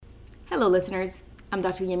Hello, listeners. I'm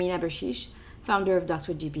Dr. Yamina Bershish, founder of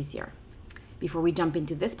Dr. GPCR. Before we jump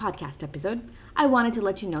into this podcast episode, I wanted to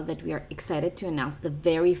let you know that we are excited to announce the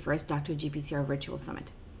very first Dr. GPCR Virtual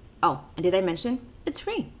Summit. Oh, and did I mention? It's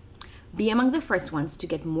free. Be among the first ones to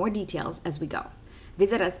get more details as we go.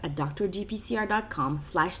 Visit us at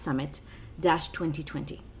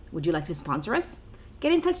drgpcr.com/summit-2020. Would you like to sponsor us?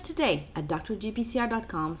 Get in touch today at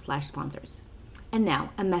drgpcr.com/sponsors. And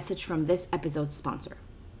now, a message from this episode's sponsor.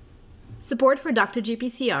 Support for Dr.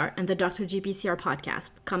 GPCR and the Dr. GPCR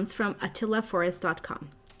podcast comes from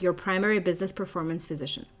AttilaForest.com, your primary business performance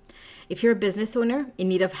physician. If you're a business owner in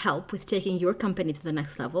need of help with taking your company to the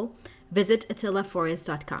next level, visit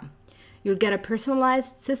AttilaForest.com. You'll get a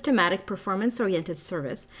personalized, systematic, performance-oriented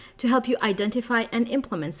service to help you identify and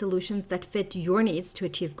implement solutions that fit your needs to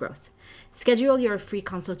achieve growth. Schedule your free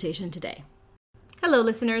consultation today. Hello,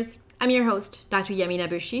 listeners. I'm your host, Dr. Yamina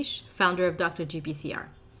Bershish, founder of Dr. GPCR.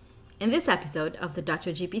 In this episode of the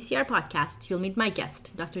Dr. GPCR podcast, you'll meet my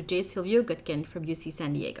guest, Dr. J. Silvio Gutkin from UC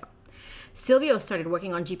San Diego. Silvio started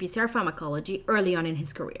working on GPCR pharmacology early on in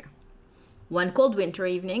his career. One cold winter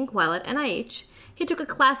evening, while at NIH, he took a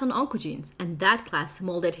class on oncogenes, and that class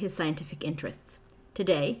molded his scientific interests.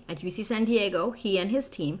 Today, at UC San Diego, he and his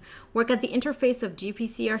team work at the interface of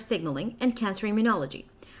GPCR signaling and cancer immunology,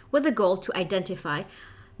 with the goal to identify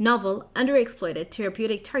novel, underexploited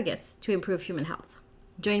therapeutic targets to improve human health.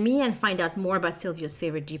 Join me and find out more about Silvio's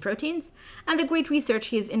favorite G proteins and the great research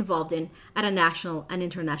he is involved in at a national and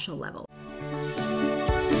international level.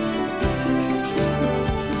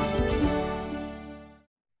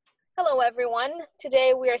 Hello, everyone.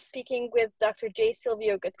 Today we are speaking with Dr. J.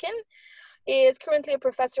 Silvio Gutkin. He is currently a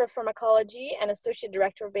professor of pharmacology and associate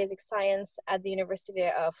director of basic science at the University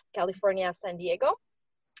of California, San Diego.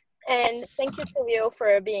 And thank you, Silvio,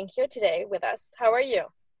 for being here today with us. How are you?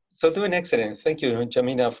 So doing excellent. Thank you,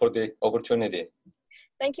 Jamina, for the opportunity.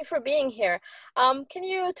 Thank you for being here. Can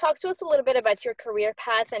you talk to us a little bit about your career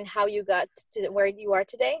path and how you got to where you are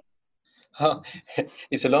today?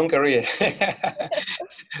 It's a long career.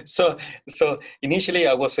 so initially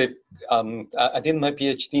I was I did my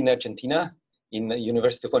PhD in Argentina, in the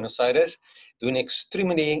University of Buenos Aires, doing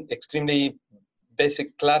extremely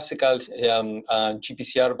basic classical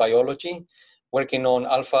GPCR biology, working on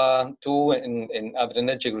alpha-2 and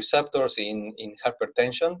adrenergic receptors in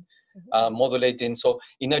hypertension, modulating. So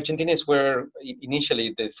in Argentina is where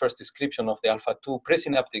initially the first description of the alpha-2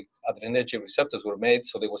 presynaptic adrenergic receptors were made.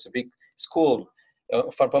 So there was a big school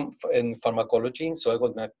in pharmacology. So I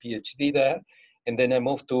got my PhD there. And then I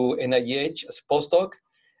moved to NIH as a postdoc.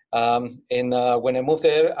 When I moved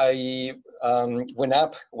there, I went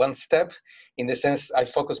up one step in the sense I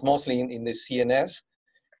focused mostly in the CNS.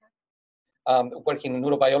 Working in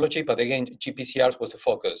neurobiology, but again, GPCRs was the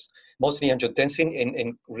focus. Mostly angiotensin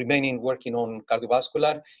and remaining working on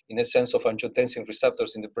cardiovascular in the sense of angiotensin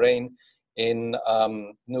receptors in the brain in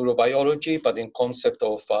neurobiology, but in concept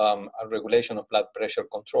of a regulation of blood pressure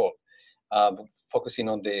control, focusing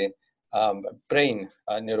on the brain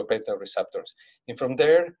neuropeptide receptors. And from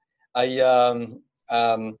there, I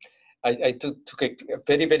took a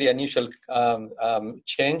very unusual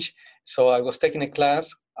change. So I was taking a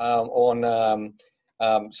class so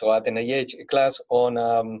at NIH, a class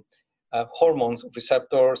on hormones,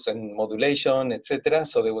 receptors, and modulation, etc.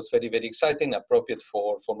 So that was very exciting, appropriate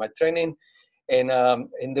for my training. And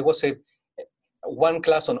there was one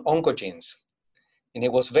class on oncogenes. And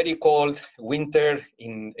it was very cold winter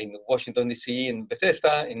in Washington, D.C., in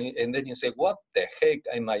Bethesda. And then you say, what the heck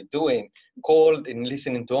am I doing? Cold and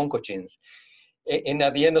listening to oncogenes. And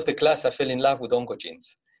at the end of the class, I fell in love with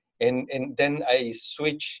oncogenes. And then I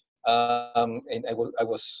switched, and I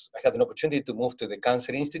had an opportunity to move to the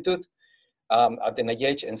Cancer Institute at the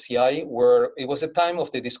NIH NCI, where it was a time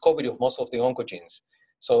of the discovery of most of the oncogenes.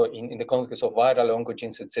 So in the context of viral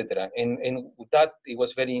oncogenes, etc. And with that, it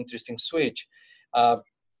was very interesting switch.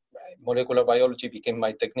 Molecular biology became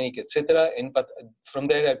my technique, etc. But from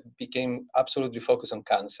there, I became absolutely focused on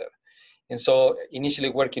cancer. And so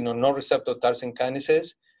initially working on non-receptor tyrosine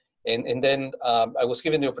kinases, and then I was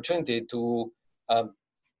given the opportunity to,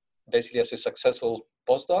 basically as a successful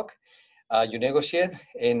postdoc, you negotiate,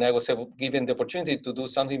 and I was given the opportunity to do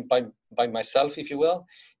something by myself, if you will,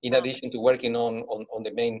 in addition to working on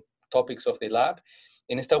the main topics of the lab,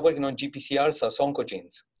 and I started working on GPCRs as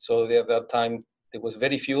oncogenes. So at that time, there was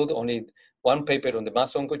very few, only one paper on the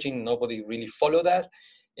mass oncogene, nobody really followed that,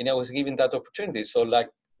 and I was given that opportunity. So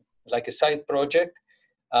like a side project,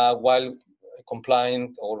 while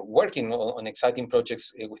complying or working on exciting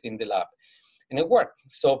projects within the lab. And it worked.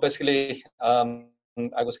 So basically,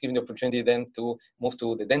 I was given the opportunity then to move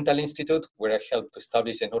to the Dental Institute, where I helped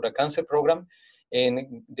establish an oral cancer program,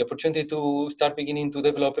 and the opportunity to start beginning to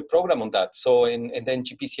develop a program on that. So, and then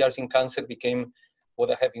GPCRs in cancer became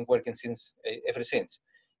what I have been working since ever since.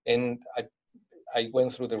 And I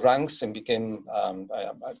went through the ranks and became,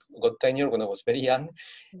 I got tenure when I was very young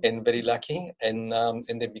and very lucky, and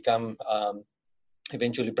then become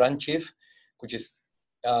eventually branch chief, which is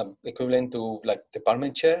equivalent to like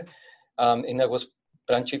department chair. And I was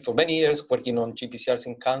branch chief for many years, working on GPCRs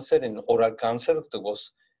in cancer and oral cancer. That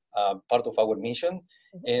was part of our mission.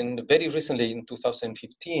 And very recently, in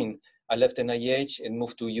 2015, I left NIH and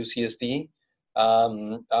moved to UCSD,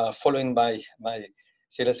 following my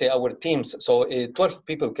shall I say, our teams. So 12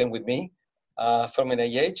 people came with me from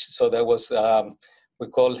NIH. So that was, we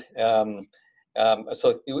call,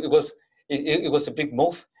 so it was a big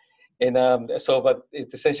move. And but it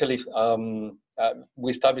essentially,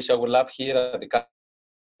 we established our lab here at the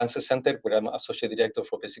Cancer Center, where I'm Associate Director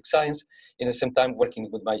for Basic Science, and at the same time working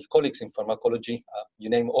with my colleagues in pharmacology, you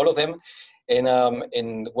name all of them,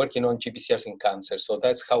 and working on GPCRs in cancer. So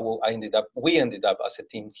that's how we ended up as a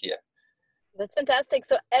team here. That's fantastic.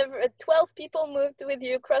 So 12 people moved with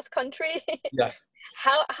you cross country. Yeah.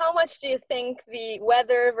 How much do you think the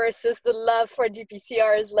weather versus the love for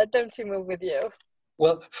GPCRs led them to move with you?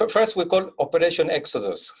 Well, first we call Operation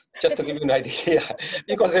Exodus, just to give you an idea,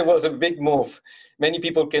 because it was a big move. Many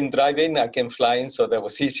people can drive in, I can fly in, so that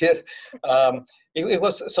was easier. It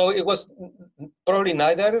was probably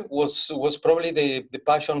neither. Was probably the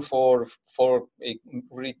passion for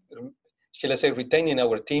shall I say, retaining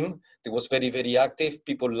our team. It was very, very active.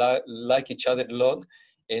 People like each other a lot,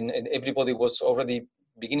 and everybody was already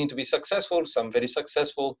beginning to be successful, some very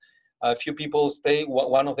successful. A few people stay,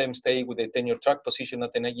 one of them stayed with a tenure track position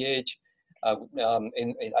at NIH,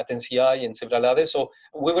 at NCI and several others. So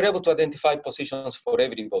we were able to identify positions for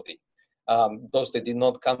everybody, those that did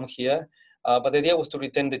not come here. But the idea was to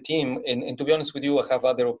retain the team. And to be honest with you, I have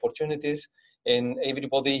other opportunities, and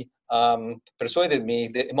everybody persuaded me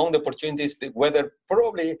that among the opportunities, the weather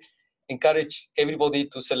probably encouraged everybody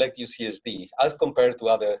to select UCSD as compared to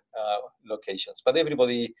other locations. But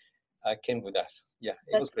everybody came with us. Yeah,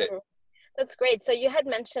 it was great. True. That's great. So you had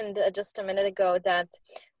mentioned just a minute ago that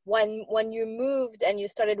when you moved and you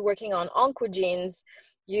started working on oncogenes,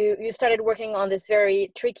 you started working on this very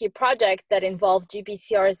tricky project that involved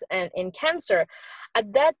GPCRs and in cancer.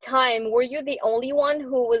 At that time, were you the only one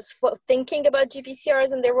who was thinking about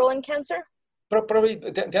GPCRs and their role in cancer? Probably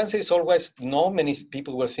the answer is always no. Many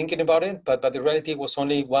people were thinking about it, but the reality was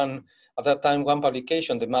only one, at that time, one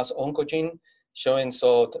publication, the Mass Oncogene, showing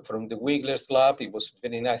so from the Wigler's lab. It was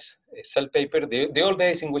very nice cell paper. The old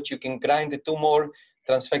days in which you can grind the tumor,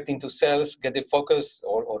 transfect into cells, get the focus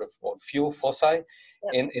or few foci,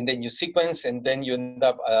 and then you sequence, and then you end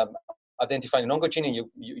up identifying an oncogene, and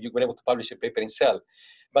you were able to publish a paper in Cell.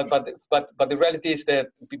 But the reality is that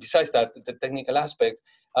besides that, the technical aspect,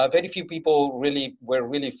 very few people were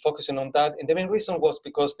really focusing on that, and the main reason was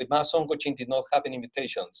because the Mass Oncogene did not have any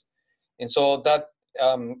mutations, and so that.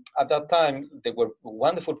 At that time, there were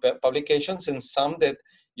wonderful publications, and some that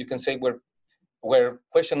you can say were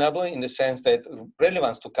questionable in the sense that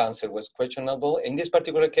relevance to cancer was questionable. In this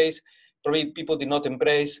particular case, probably people did not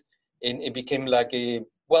embrace, and it became like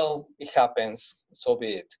well, it happens, so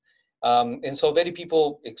be it. And so very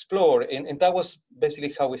people explore, and that was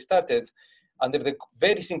basically how we started under the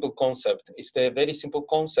very simple concept. The very simple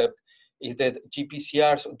concept is that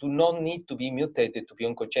GPCRs do not need to be mutated to be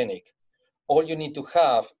oncogenic. All you need to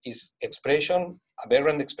have is expression,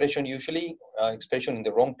 aberrant expression usually, expression in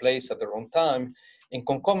the wrong place at the wrong time, and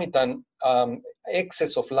concomitant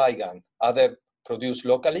excess of ligand, either produced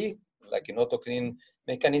locally, like an autocrine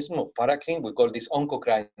mechanism or paracrine. We call this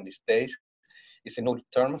oncocrine these days. It's an old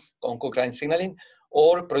term, oncocrine signaling,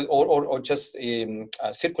 or just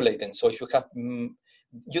circulating. So if you have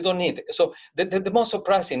you don't need. So the most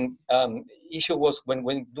surprising issue was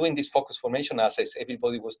when doing these focus formation assays,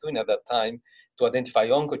 everybody was doing at that time to identify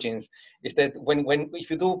oncogenes, is that if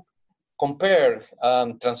you do compare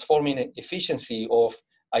transforming efficiency of,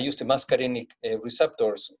 I used the muscarinic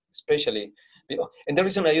receptors, especially, and the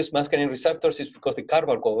reason I use muscarinic receptors is because the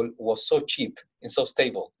carbachol was so cheap and so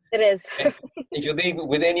stable. It is. If you did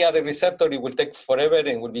with any other receptor, it will take forever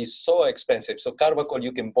and will be so expensive. So carbachol,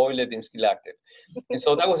 you can boil it and still active. And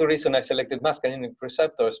so that was the reason I selected muscarinic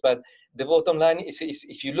receptors. But the bottom line is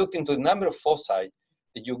if you looked into the number of foci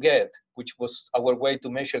that you get, which was our way to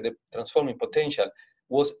measure the transforming potential,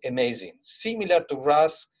 was amazing. Similar to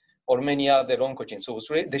RAS or many other oncogenes. So it was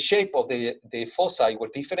the shape of the foci were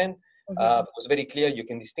different. It was very clear, you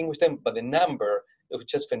can distinguish them, but the number, it was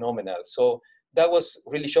just phenomenal. So that was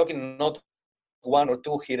really shocking, not one or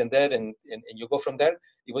two here and there, and you go from there.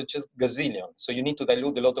 It was just gazillion. So you need to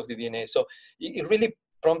dilute a lot of the DNA. So it really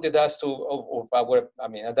prompted us to, I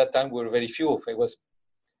mean, at that time we were very few. It was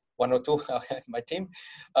one or two, my team,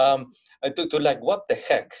 to like, what the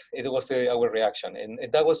heck? It was our reaction. And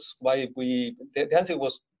that was why the answer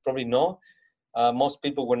was probably no. Most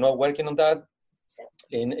people were not working on that.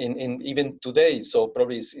 In even today, so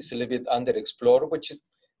probably it's a little bit underexplored, which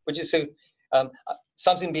is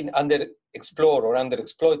something being underexplored or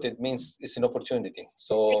underexploited means it's an opportunity.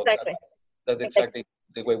 So exactly. That's exactly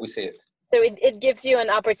the way we see it. So it gives you an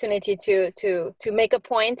opportunity to make a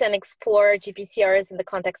point and explore GPCRs in the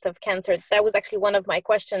context of cancer. That was actually one of my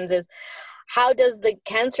questions: is how does the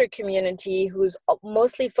cancer community, who's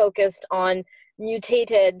mostly focused on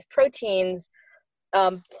mutated proteins,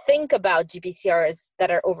 think about GPCRs that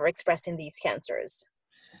are overexpressed in these cancers?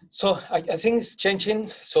 So I think it's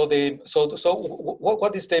changing. So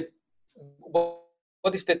what is the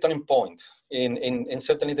turning point? In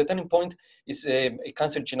certainly the turning point is a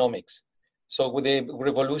cancer genomics. So with the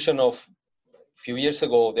revolution of a few years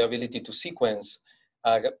ago, the ability to sequence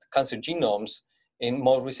cancer genomes, and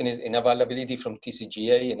more recently in availability from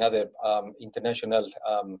TCGA and other international,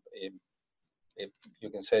 you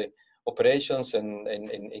can say, operations and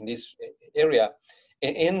in this area,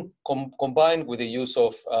 and combined with the use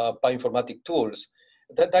of bioinformatic tools,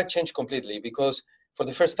 that changed completely, because for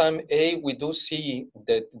the first time, we do see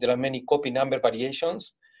that there are many copy number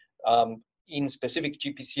variations in specific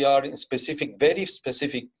GPCR, in specific, very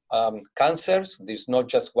specific cancers. There's not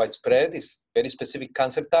just widespread, it's very specific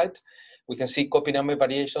cancer types. We can see copy number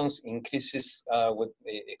variations, increases with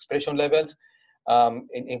expression levels,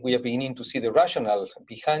 and we are beginning to see the rationale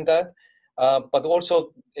behind that. But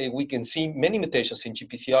also, we can see many mutations in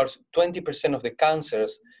GPCRs. 20% of the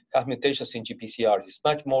cancers have mutations in GPCRs. It's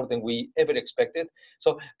much more than we ever expected.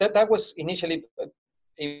 So that was initially,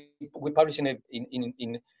 we published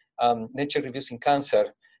in Nature Reviews in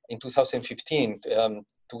Cancer in 2015,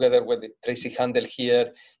 together with Tracy Handel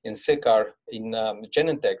here in Sekar in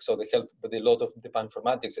Genentech. So they helped with a lot of the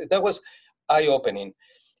bioinformatics. That was eye-opening.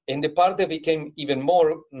 And the part that became even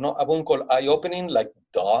more, I won't call eye-opening, like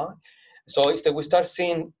duh. So is that we start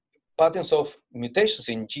seeing patterns of mutations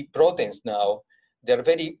in G proteins now. They're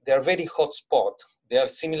very hot spot. They are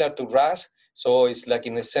similar to RAS. So it's like,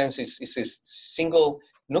 in a sense, it's a single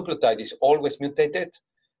nucleotide is always mutated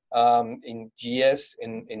in GS,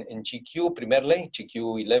 in GQ primarily,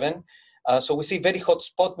 GQ11. So we see very hot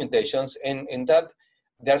spot mutations, and that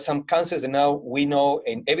there are some cancers that now we know,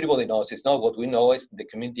 and everybody knows, it's not what we know, is the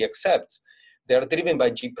community accepts. They are driven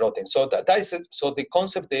by G proteins. So that is it. So the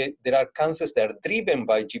concept that there are cancers that are driven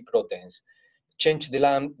by G proteins change the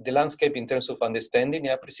landscape in terms of understanding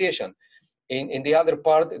and appreciation. In the other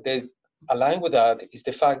part that align with that is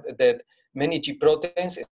the fact that many G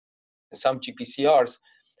proteins and some GPCRs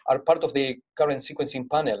are part of the current sequencing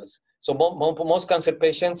panels. So most cancer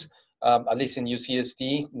patients, at least in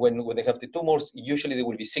UCSD, when they have the tumors, usually they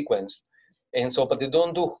will be sequenced. And so, but they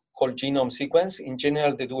don't do whole genome sequence. In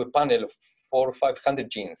general, they do a panel of 400 or 500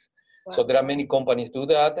 genes. Wow. So there are many companies do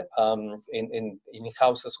that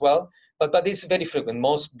in-house as well. But it's very frequent.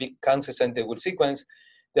 Most big cancer centers will sequence.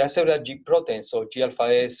 There are several G proteins, so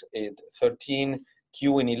G-alpha-S, 13,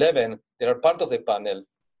 Q, and 11, that are part of the panel.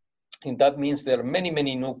 And that means there are many,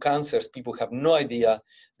 many new cancers. People have no idea.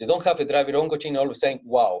 They don't have a driver oncogene, all of a sudden,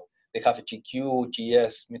 wow, they have a GQ,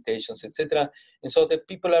 GS mutations, etc. And so the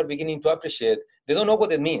people are beginning to appreciate. They don't know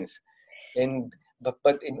what it means,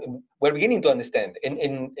 but we're beginning to understand.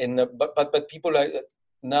 But people are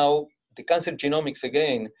now, the cancer genomics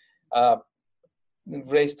again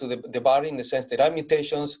raised to the bar, in the sense there are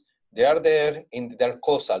mutations, they are there, and they're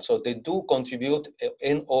causal, so they do contribute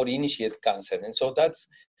and or initiate cancer, and so that's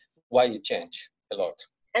why it changed a lot.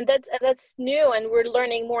 And that's new, and we're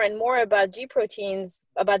learning more and more about G proteins,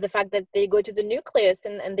 about the fact that they go to the nucleus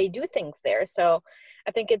and they do things there. So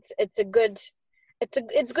I think it's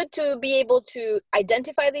good to be able to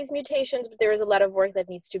identify these mutations, but there is a lot of work that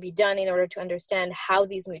needs to be done in order to understand how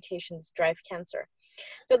these mutations drive cancer.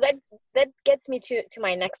 So that gets me to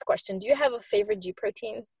my next question. Do you have a favorite G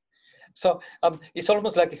protein? So it's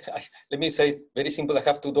almost like, let me say very simple, I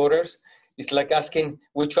have two daughters. It's like asking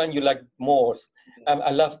which one you like more.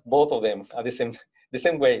 I love both of them the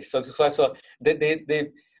same way. So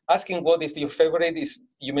the asking what is your favorite is,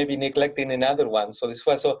 you may be neglecting another one. So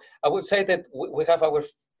I would say that we have our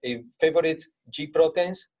favorite G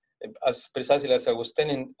proteins, as precisely as I was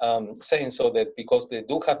saying, so that because they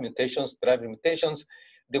do have mutations, driver mutations,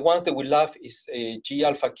 the ones that we love is G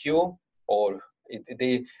alpha Q or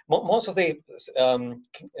Most of the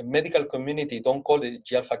medical community don't call it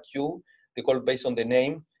G-alpha-Q. They call it based on the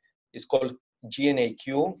name. It's called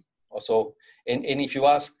GNAQ. Also, and if you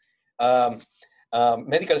ask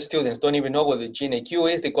medical students, don't even know what the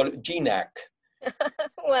GNAQ is. They call it GNAC.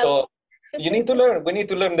 Well. So you need to learn. We need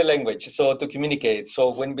to learn the language so to communicate.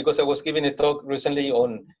 So because I was giving a talk recently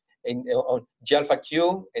on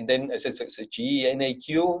G-alpha-Q, and then I said it's a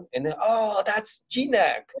GNAQ, and then that's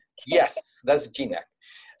GNAC. Yes, that's GNAC.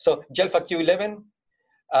 So G-alpha-Q11,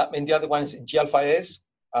 and the other one is G-alpha-S.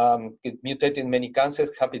 It mutated in many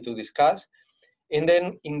cancers. Happy to discuss. And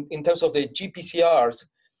then in terms of the GPCRs,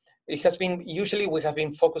 it has been, usually we have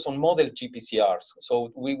been focused on model GPCRs.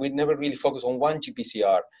 So we never really focus on one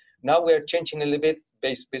GPCR. Now we are changing a little bit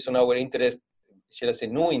based on our interest, should I say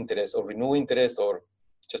new interest or renew interest or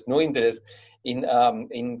just no interest in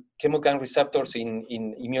chemokine receptors in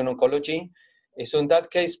immuno-oncology. So in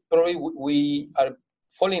that case, probably we are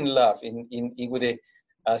falling in love with the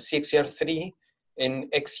CXCR3 and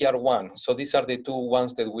XCR1. So these are the two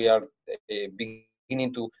ones that we are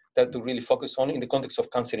beginning to start to really focus on in the context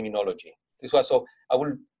of cancer immunology. So I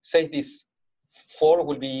will say these four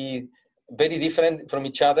will be very different from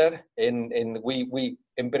each other, and we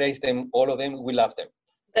embrace them, all of them, we love them.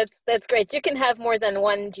 That's great. You can have more than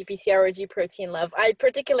one GPCR or G protein love. I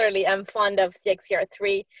particularly am fond of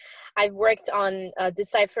CXCR3. I've worked on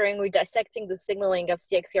deciphering or dissecting the signaling of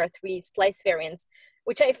CXCR3 splice variants,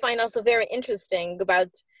 which I find also very interesting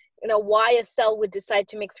about, why a cell would decide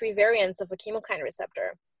to make 3 variants of a chemokine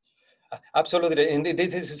receptor. Absolutely, and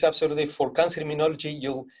this is absolutely for cancer immunology.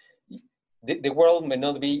 The world may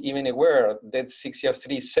not be even aware that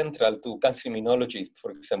CXCR3 is central to cancer immunology,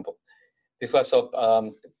 for example. This was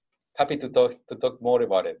happy to talk more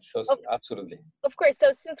about it. So absolutely. Of course.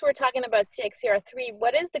 So since we're talking about CXCR3,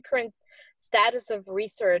 what is the current status of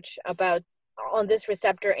research on this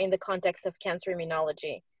receptor in the context of cancer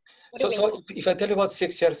immunology? So if I tell you about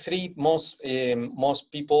CXCR3, most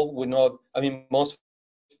people will not. I mean, most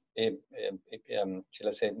shall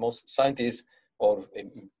I say, most scientists or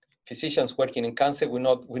physicians working in cancer will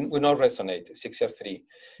not resonate CXCR3.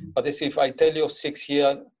 But if I tell you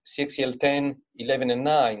CXCL10, 11, and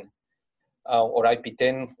 9, or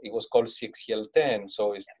IP10, it was called CXCL10,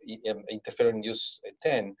 so it's interferon use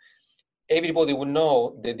 10. Everybody will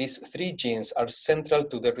know that these 3 genes are central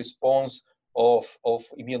to the response of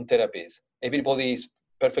immune therapies. Everybody is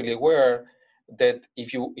perfectly aware that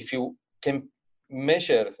if you can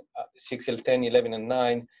measure CXCL10, 11, and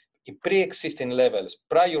 9 in pre-existing levels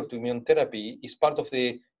prior to immune therapy, is part of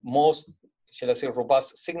the most, shall I say,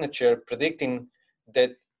 robust signature predicting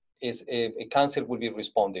that a cancer will be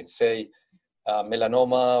responding, say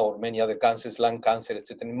melanoma or many other cancers, lung cancer,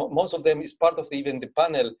 etc. Most of them is part of even the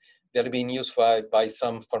panel that are being used by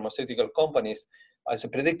some pharmaceutical companies as a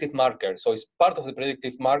predictive marker. So it's part of the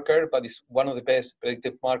predictive marker, but it's one of the best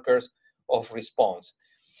predictive markers of response.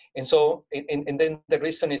 And so, and then the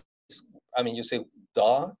reason is, I mean, you say,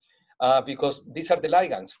 duh, because these are the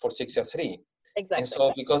ligands for CXCR3. Exactly. And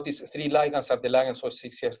so because these 3 ligands are the ligands for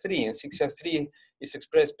CXCR3, and CXCR3 is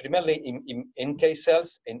expressed primarily in NK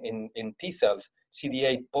cells and in T cells,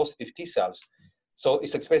 CD8 positive T cells. So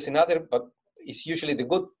it's expressed in other, but it's usually the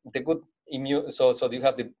good immune, so you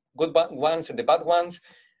have the good ones and the bad ones.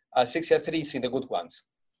 CXCR3 is in the good ones.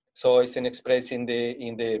 So it's expressed in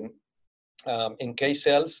the NK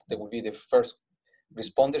cells. That will be the first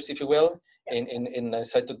responders, if you will. In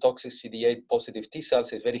cytotoxic CD8 positive T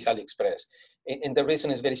cells is very highly expressed. And the reason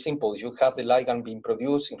is very simple. You have the ligand being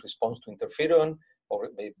produced in response to interferon, or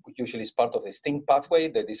usually it's part of the STING pathway.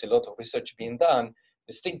 There is a lot of research being done.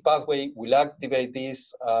 The STING pathway will activate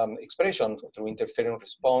this expression through interferon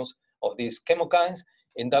response of these chemokines,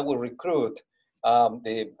 and that will recruit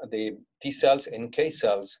the T cells and NK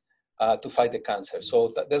cells to fight the cancer.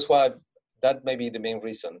 So that's why that may be the main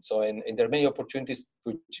reason. So, and there are many opportunities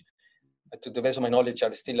which, to the best of my knowledge,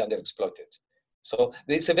 are still underexploited. So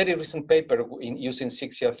there's a very recent paper in using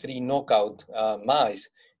CXCR3 knockout mice,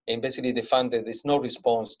 and basically they found that there's no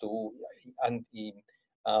response to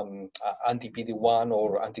anti-PD-1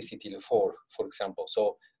 or anti-CTLA-4, for example.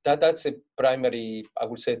 So that's a primary, I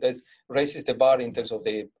would say, that raises the bar in terms of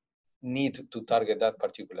the need to target that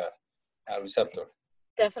particular receptor.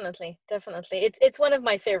 Definitely. It's one of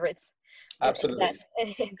my favorites. Absolutely.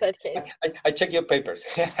 In that case, I check your papers.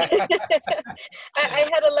 I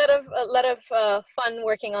had a lot of fun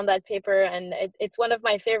working on that paper, and it's one of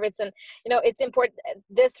my favorites. And it's important.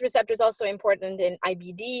 This receptor is also important in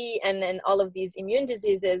IBD and in all of these immune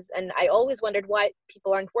diseases. And I always wondered why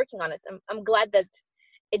people aren't working on it. I'm glad that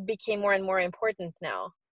it became more and more important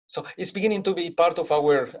now. So it's beginning to be part of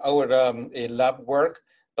our lab work.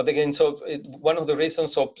 But again, one of the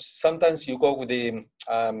reasons, so sometimes you go with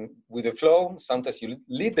the flow, sometimes you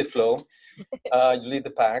lead the flow, you lead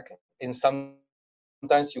the pack, and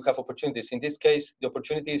sometimes you have opportunities. In this case, the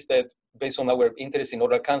opportunities that, based on our interest in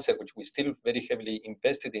oral cancer, which we still very heavily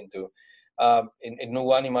invested into, in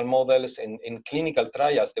new animal models and in clinical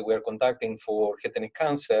trials that we're conducting for head and neck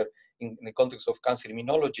cancer in the context of cancer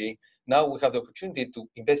immunology, now we have the opportunity to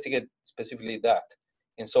investigate specifically that.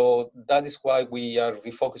 And so that is why we are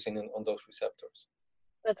refocusing on those receptors.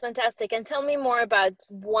 That's fantastic. And tell me more about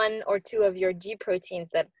one or two of your G proteins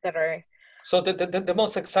that are... So the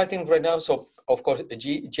most exciting right now, so of course,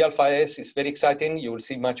 G-alpha-S is very exciting. You will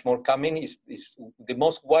see much more coming. It's the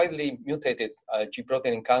most widely mutated G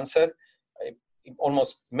protein in cancer.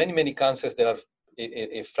 Almost many cancers, there are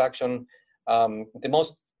a fraction.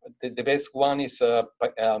 The best one is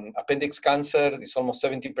appendix cancer. It's almost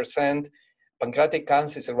 70%. Pancreatic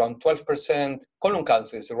cancer is around 12%. Colon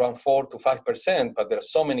cancer is around 4 to 5%, but there are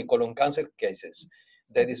so many colon cancer cases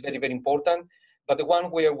that is very, very important. But the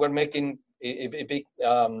one where we're making a big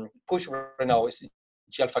push right now is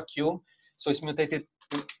G-alpha-Q. So it's mutated.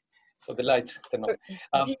 So the lights turn on.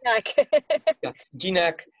 GNAC. Yeah,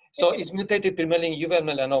 GNAC. So it's mutated primarily in uveal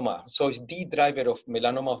melanoma. So it's the driver of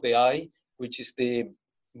melanoma of the eye, which is the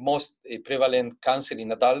most prevalent cancer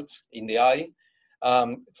in adults in the eye.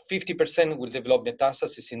 50% will develop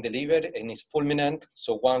metastasis in the liver and is fulminant.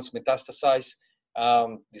 So once metastasized,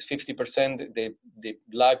 this 50%, the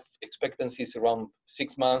life expectancy is around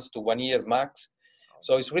 6 months to 1 year max.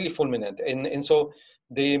 So it's really fulminant. And so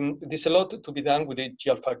there's a lot to be done with the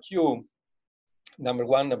G-alpha-Q, number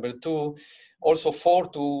one. Number two, also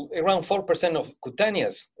around 4% of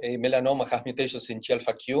cutaneous melanoma have mutations in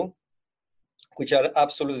G-alpha-Q, which are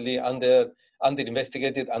absolutely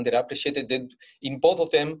under-investigated, underappreciated. In both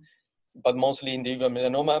of them, but mostly in the uveal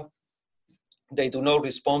melanoma, they do not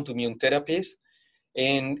respond to immune therapies.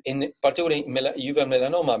 And in particular, uveal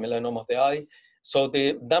melanoma of the eye. So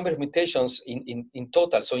the number of mutations in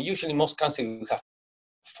total, so usually most cancers you have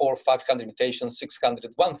 400, 500 mutations,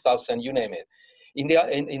 600, 1,000, you name it. In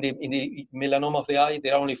the melanoma of the eye,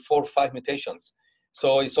 there are only 4 or 5 mutations.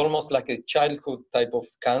 So it's almost like a childhood type of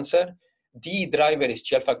cancer. The driver is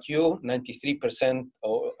G-alpha-Q, 93%,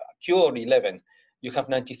 or Q or 11. You have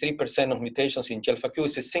 93% of mutations in G-alpha-Q.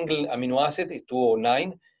 It's a single amino acid, it's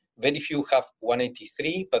 209. Very few have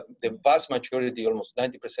 183, but the vast majority, almost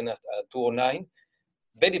 90%, have 209.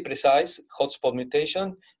 Very precise hotspot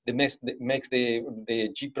mutation that makes the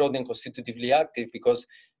G protein constitutively active because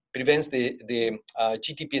prevents the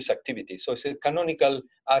GTPase activity. So it's a canonical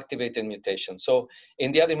activated mutation. So,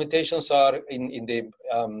 and the other mutations are in the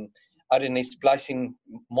RNA splicing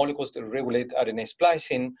molecules that regulate RNA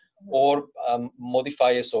splicing or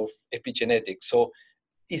modifiers of epigenetics. So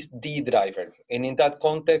is the driver. And in that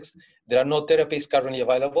context, there are no therapies currently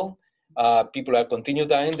available. People are continue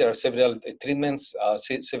dying. There are several treatments,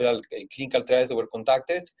 several clinical trials that were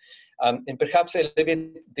conducted. And perhaps a little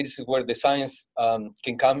bit, this is where the science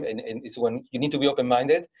can come, and it's when you need to be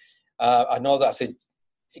open-minded. I know that as a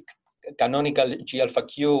canonical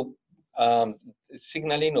G-alpha-Q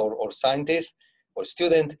signaling or scientist or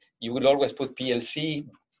student, you will always put PLC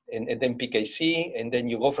and then PKC, and then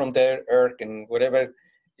you go from there, ERK, and whatever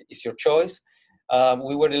is your choice.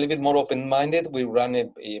 We were a little bit more open-minded. We ran a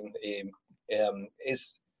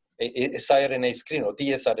siRNA screen or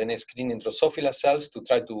dsRNA screen in Drosophila cells to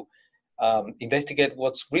try to investigate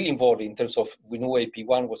what's really involved in terms of, we knew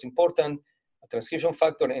AP1 was important, a transcription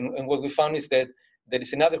factor, and what we found is that there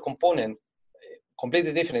is another component,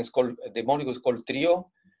 completely different, called, the molecule is called TRIO,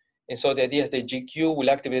 and so the idea is that GQ will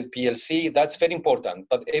activate PLC. That's very important,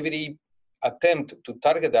 but every attempt to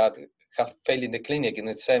target that have failed in the clinic in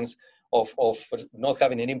the sense of not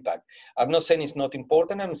having an impact. I'm not saying it's not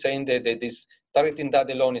important. I'm saying that this targeting that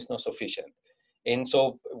alone is not sufficient. And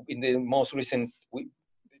so in the most recent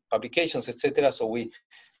publications, etc., so we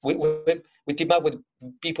team up with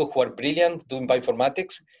people who are brilliant doing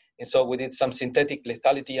bioinformatics. And so we did some synthetic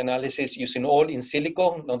lethality analysis using all in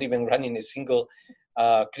silico, not even running a single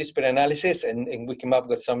CRISPR analysis. And we came up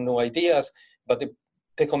with some new ideas. But the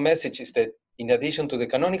take-home message is that in addition to the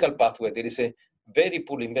canonical pathway, there is a very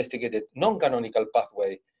poorly investigated non-canonical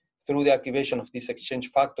pathway through the activation of this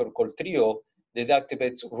exchange factor called TRIO that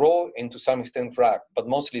activates RHO and to some extent RAC, but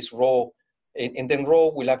mostly it's RHO. And then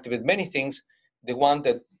RHO will activate many things. The one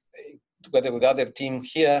that, together with other team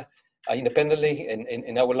here, independently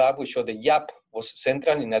in our lab, we showed that YAP was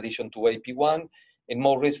central in addition to AP1. And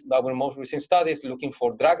our most recent studies looking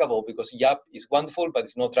for druggable, because YAP is wonderful, but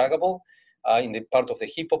it's not druggable in the part of the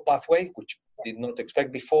Hippo pathway, which did not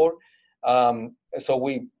expect before. So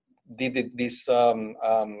we did this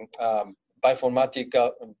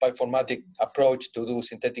bioinformatic approach to do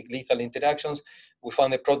synthetic lethal interactions. We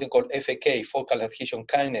found a protein called FAK, focal adhesion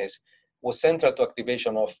kinase, was central to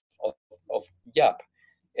activation of YAP,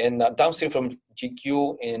 and downstream from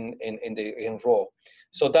GQ in RAW.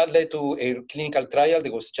 So that led to a clinical trial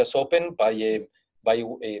that was just opened by a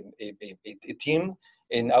team.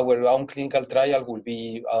 And our own clinical trial will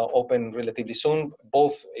be open relatively soon,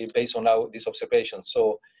 both based on these observations.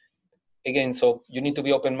 So again, so you need to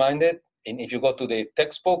be open-minded. And if you go to the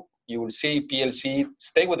textbook, you will see PLC,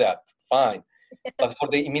 stay with that, fine. But for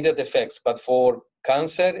the immediate effects, but for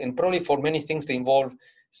cancer, and probably for many things that involve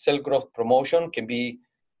cell growth promotion, can be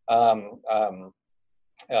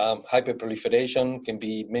hyperproliferation, can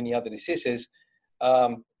be many other diseases.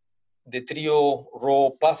 The trio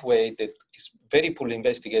RAW pathway that is very poorly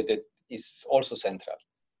investigated is also central.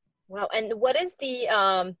 Wow, and what is the,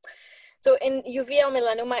 so in uveal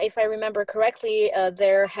melanoma, if I remember correctly,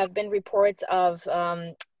 there have been reports of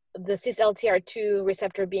the cis-LTR2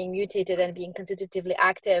 receptor being mutated and being constitutively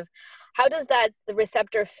active. How does the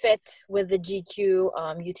receptor fit with the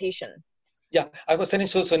GQ mutation? Yeah, I was saying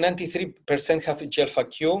so 93% have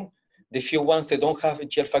GLFAQ. The few ones that don't have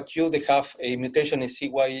GLFAQ, they have a mutation in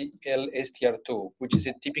CYLSTR2, which is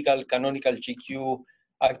a typical canonical GQ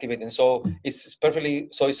activating. So it's perfectly,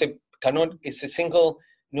 so it's a single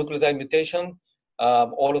nucleotide mutation.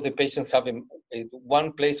 All of the patients have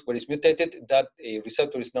one place where it's mutated. That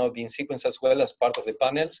receptor is now being sequenced as well as part of the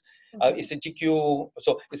panels. It's a GQ,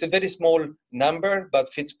 so it's a very small number,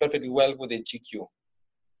 but fits perfectly well with the GQ.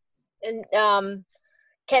 And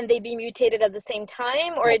can they be mutated at the same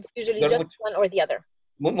time, or it's usually just one or the other?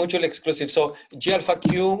 Mutually exclusive. So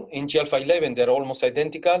GLFAQ and GLFA11, they're almost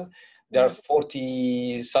identical. They are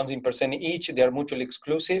 40-something% each. They are mutually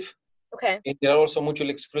exclusive. Okay. And they are also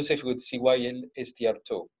mutually exclusive with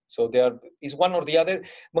CYLSTR2. So is one or the other.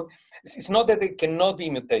 But it's not that they cannot be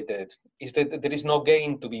mutated. It's that there is no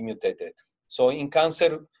gain to be mutated. So in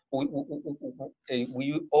cancer,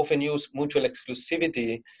 we often use mutual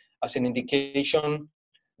exclusivity as an indication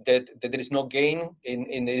that there is no gain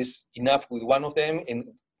and is enough with one of them, and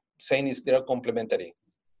saying they are complementary.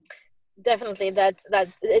 Definitely, that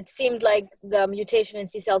it seemed like the mutation in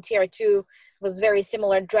cis-LTR2 was very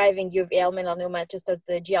similar, driving uveal melanoma, just as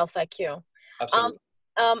the GLFAQ. Absolutely.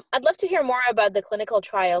 I'd love to hear more about the clinical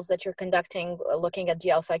trials that you're conducting, looking at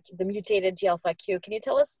GLFAQ, the mutated GLFAQ. Can you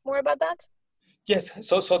tell us more about that? Yes.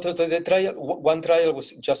 So the trial, one trial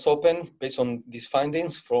was just opened based on these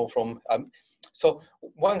findings from. So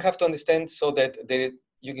one have to understand so that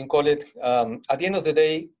you can call it, at the end of the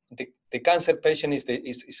day, the cancer patient is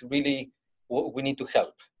really what we need to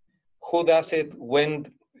help. Who does it,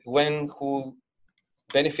 when, who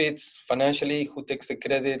benefits financially, who takes the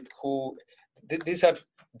credit, these are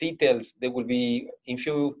details that will be in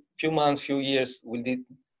few months, few years, will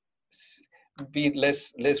be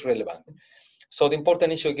less relevant. So the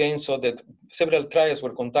important issue again, so that several trials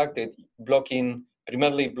were conducted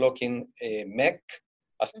primarily blocking MEK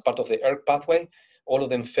as part of the ERK pathway. All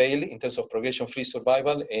of them fail in terms of progression-free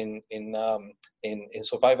survival in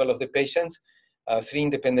survival of the patients. 3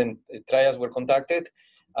 independent trials were conducted.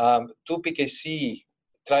 2 PKC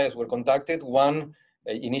trials were conducted. One,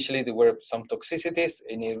 initially there were some toxicities.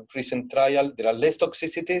 In a recent trial, there are less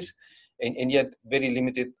toxicities and yet very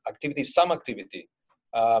limited activity, some activity,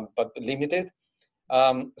 but limited.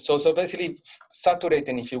 So basically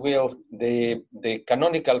saturating, if you will, the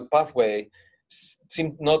canonical pathway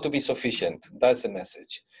seemed not to be sufficient. That's the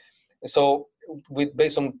message. So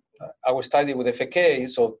based on our study with FAK,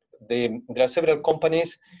 so there are several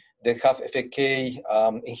companies that have FAK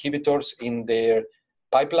inhibitors in their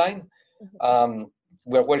pipeline.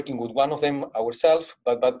 We're working with one of them ourselves,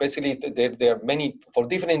 but basically there are many for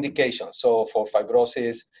different indications. So for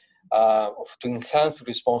fibrosis, to enhance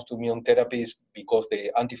response to immune therapies because the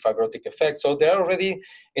antifibrotic effect. So they're already,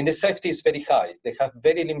 and the safety is very high. They have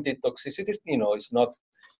very limited toxicities. You know, it's not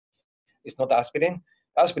aspirin.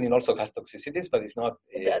 Aspirin also has toxicities, but it's not.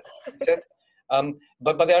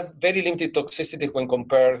 But there are very limited toxicity when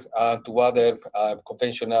compared to other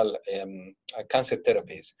conventional cancer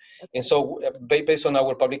therapies. And so based on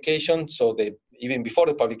our publication, so even before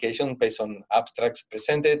the publication, based on abstracts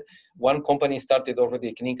presented, one company started already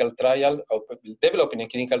a clinical trial, developing a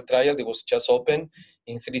clinical trial that was just open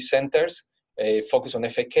in 3 centers, focused on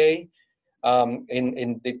FAK,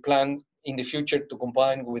 and they plan in the future to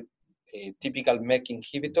combine with typical MEK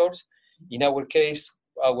inhibitors. In our case,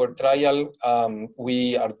 our trial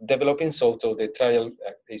we are developing, so the trial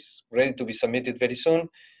is ready to be submitted very soon.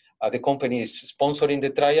 The company is sponsoring the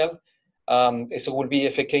trial. So it will be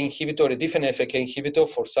FAK inhibitor, a different FAK inhibitor.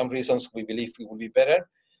 For some reasons, we believe it will be better.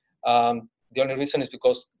 The only reason is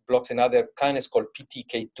because blocks another kinase called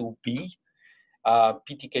PTK2B.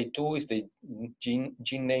 PTK2 is the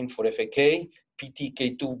gene name for FAK.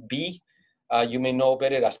 PTK2B, you may know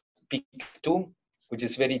better as PIK2, which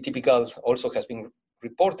is very typical, also has been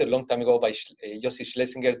reported a long time ago by Joseph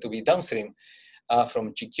Schlesinger to be downstream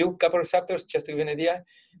from GQ kappa receptors, just to give you an idea,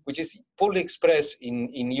 which is poorly expressed in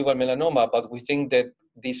uveal melanoma, but we think that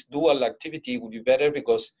this dual activity would be better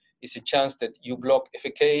because it's a chance that you block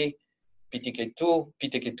FAK, PTK2,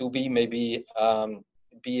 PTK2B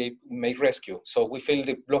may rescue. So we feel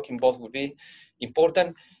that blocking both would be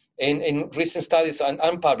important. In recent studies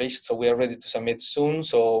unpublished, so we are ready to submit soon.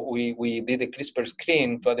 So we did a CRISPR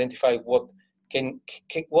screen to identify what can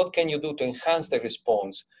you do to enhance the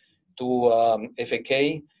response to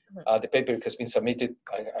FAK. The paper has been submitted,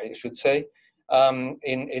 I should say.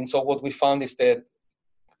 And so what we found is that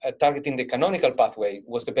targeting the canonical pathway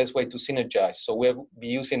was the best way to synergize. So we'll be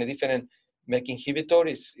using a different MEK inhibitor.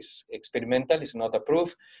 Is experimental, it's not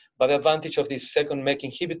approved. But the advantage of this second MEK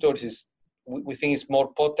inhibitor is we think it's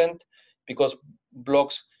more potent because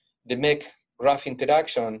blocks the MEK-RAF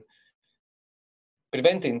interaction,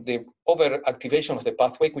 preventing the overactivation of the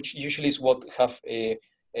pathway, which usually is what have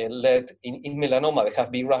led in melanoma, that have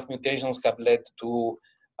BRAF mutations have led to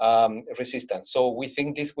resistance. So we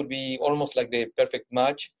think this would be almost like the perfect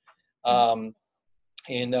match. And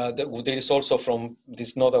there is also from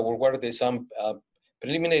this node our work, there's some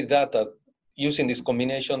preliminary data using this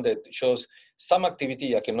combination that shows some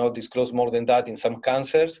activity. I cannot disclose more than that in some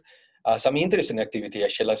cancers, some interesting activity,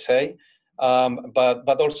 shall I say,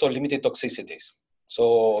 but also limited toxicities.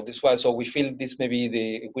 So this why, so we feel this may be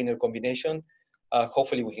the winner combination.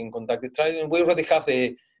 Hopefully we can conduct the trial, and we already have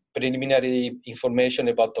the preliminary information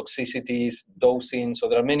about toxicities, dosing. So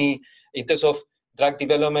there are many in terms of drug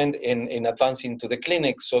development in advancing to the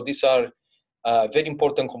clinic. So these are very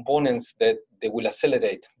important components that they will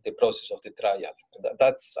accelerate the process of the trial.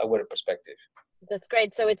 That's our perspective. That's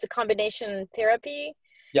great. So it's a combination therapy.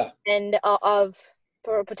 Yeah. And of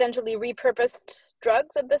potentially repurposed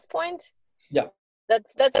drugs at this point. Yeah.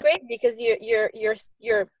 That's great because you're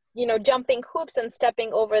jumping hoops and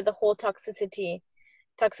stepping over the whole toxicity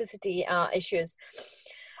issues.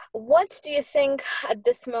 What do you think at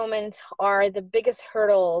this moment are the biggest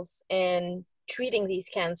hurdles in treating these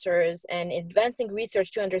cancers and advancing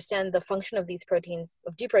research to understand the function of these proteins,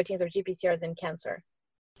 of G proteins or GPCRs in cancer?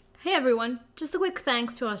 Hey everyone, just a quick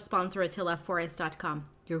thanks to our sponsor AtillaForest.com,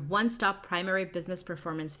 your one-stop primary business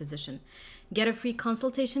performance physician. Get a free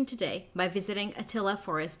consultation today by visiting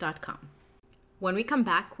AtillaForest.com. When we come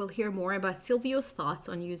back, we'll hear more about Silvio's thoughts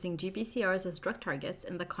on using GPCRs as drug targets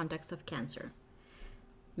in the context of cancer.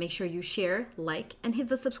 Make sure you share, like, and hit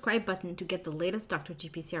the subscribe button to get the latest Dr.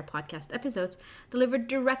 GPCR podcast episodes delivered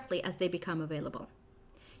directly as they become available.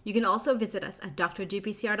 You can also visit us at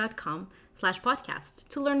drgpcr.com/podcast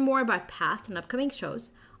to learn more about past and upcoming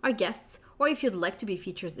shows, our guests, or if you'd like to be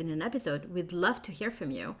featured in an episode, we'd love to hear from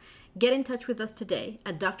you. Get in touch with us today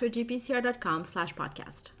at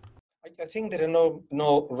drgpcr.com/podcast. I think there are no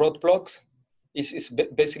roadblocks. It's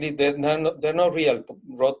basically there are no real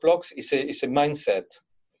roadblocks. It's a mindset.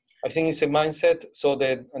 I think it's a mindset. So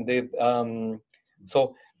that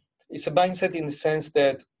so it's a mindset in the sense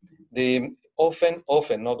that often,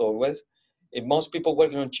 not always, most people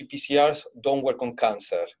working on GPCRs don't work on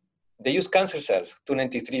cancer. They use cancer cells.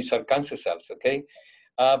 293s are cancer cells, okay?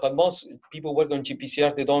 But most people work on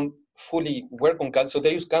GPCRs, they don't fully work on cancer. So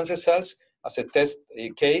they use cancer cells as a test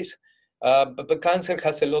case. But the cancer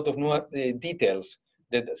has a lot of details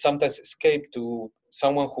that sometimes escape to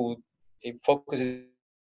someone who focuses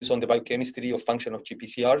on the biochemistry or function of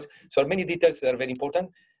GPCRs. So there are many details that are very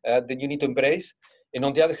important that you need to embrace. And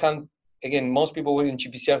on the other hand, again, most people working on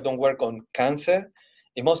GPCRs don't work on cancer,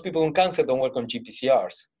 and most people on cancer don't work on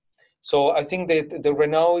GPCRs. So I think that the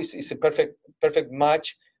RENAU is a perfect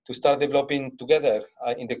match to start developing together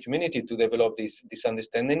in the community to develop this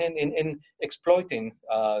understanding and exploiting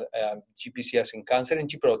GPCRs in cancer and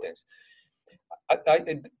G proteins.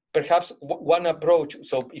 Perhaps one approach,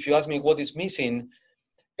 so if you ask me what is missing,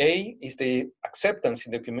 is the acceptance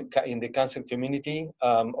in the cancer community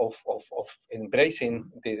of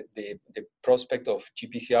embracing the prospect of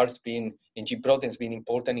GPCRs being in G proteins being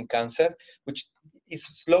important in cancer, which is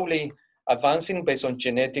slowly advancing based on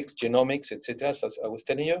genetics, genomics, etc., as I was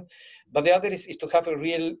telling you. But the other is to have a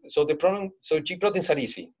real, so G proteins are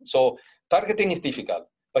easy. So targeting is difficult,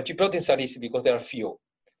 but G proteins are easy because there are few.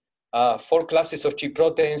 4 classes of G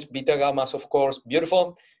proteins, beta gammas, of course,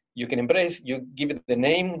 beautiful. You can embrace, you give it the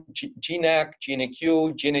name, GNAC,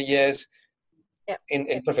 GNAQ, GNAS,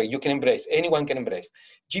 And perfect, you can embrace, anyone can embrace.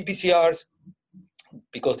 GPCRs,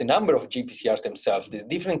 because the number of GPCRs themselves, there's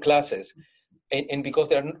different classes, and because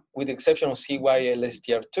they're, with the exception of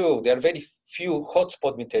CYLSTR2, there are very few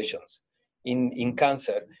hotspot mutations in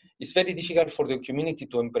cancer. It's very difficult for the community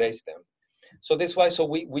to embrace them. So that's why, so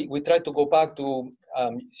we try to go back to,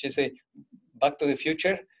 back to the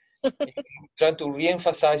future, try to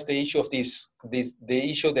re-emphasize the issue of the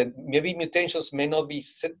issue that maybe mutations may not be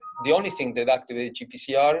the only thing that activate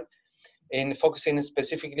GPCR, and focusing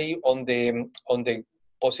specifically on the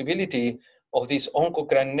possibility of these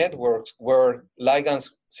oncocrine networks where ligands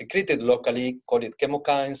secreted locally, call it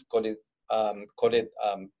chemokines, call it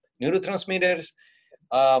neurotransmitters,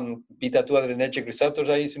 beta-2 adrenergic receptors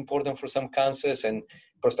is important for some cancers, and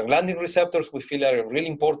prostaglandin receptors we feel are really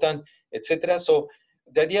important, etc. So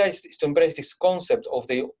the idea is to embrace this concept of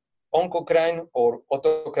the oncocrine or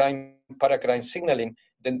autocrine paracrine signaling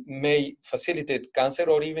that may facilitate cancer,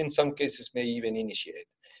 or even in some cases may even initiate.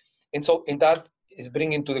 And so, and that is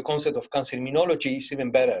bringing to the concept of cancer immunology is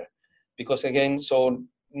even better, because again, so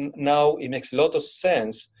now it makes a lot of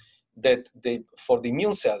sense that for the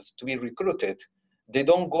immune cells to be recruited, they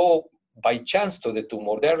don't go by chance to the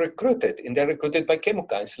tumor, they're recruited, and they're recruited by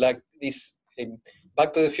chemokines, like this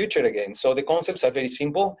Back to the Future again. So the concepts are very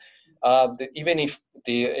simple. Even if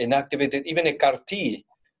even a CAR T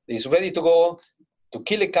is ready to go to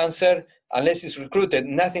kill a cancer, unless it's recruited,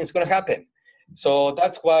 nothing's going to happen. So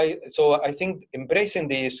that's why, so I think embracing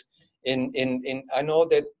this, I know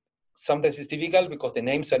that sometimes it's difficult because the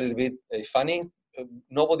names are a little bit funny.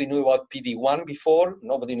 Nobody knew about PD-1 before,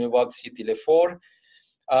 nobody knew about CTLA-4.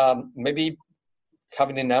 Maybe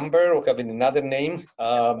having a number or having another name.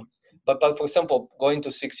 But for example, going to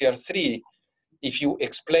 6ER3, if you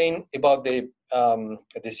explain about the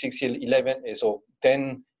 6E11, so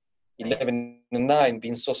 10, 11, and 9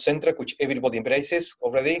 being so central, which everybody embraces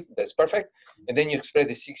already, that's perfect. And then you express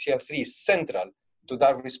the 6ER3 is central to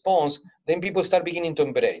that response, then people start beginning to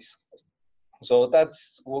embrace. So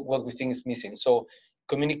that's what we think is missing. So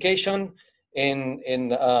communication in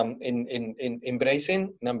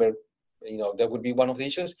embracing, that would be one of the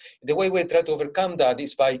issues. The way we try to overcome that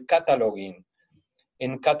is by cataloging.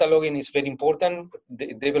 And cataloging is very important,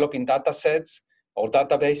 developing data sets or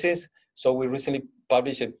databases. So we recently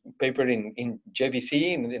published a paper in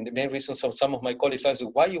JVC, and the main reason some of my colleagues asked,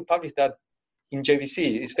 why you publish that in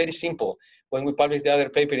JVC? It's very simple. When we publish the other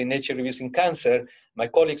paper in Nature Reviews in Cancer, my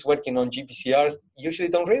colleagues working on GPCRs usually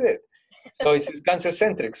don't read it. So it's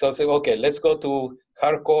cancer-centric. So I say, okay, let's go to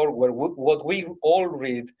hardcore, where what we all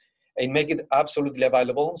read, and make it absolutely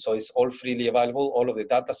available. So it's all freely available. All of the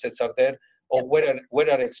data sets are there, or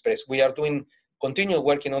where are expressed. We are continue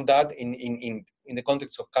working on that in the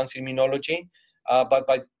context of cancer immunology, but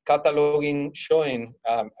by cataloging, showing,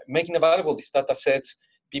 making available these data sets,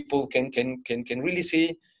 people can really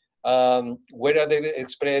see where are they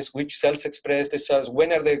expressed, which cells express the cells,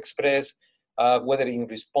 when are they expressed, whether in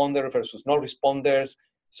responder versus non-responders.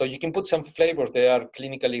 So you can put some flavors that are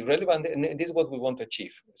clinically relevant, and this is what we want to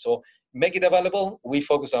achieve. So make it available. We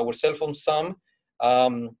focus ourselves on some,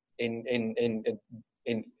 in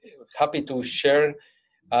happy to share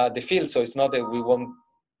the field. So it's not that we want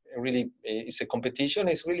really, it's a competition,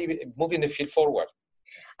 it's really moving the field forward.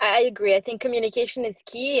 I agree. I think communication is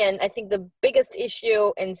key. And I think the biggest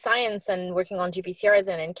issue in science and working on GPCRs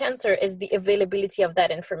and in cancer is the availability of that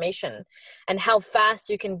information, and how fast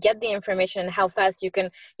you can get the information, and how fast you can,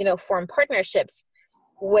 form partnerships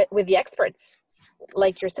with the experts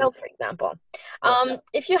like yourself, for example.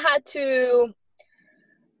 If you had to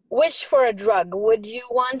wish for a drug, would you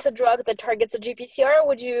want a drug that targets a GPCR, or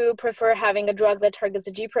would you prefer having a drug that targets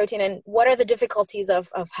a G protein? And what are the difficulties of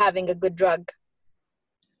having a good drug?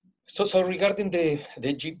 So regarding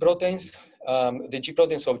the G proteins, the G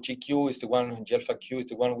proteins of GQ is the one, G-alpha-Q is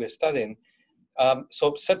the one we're studying.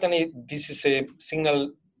 So certainly this is a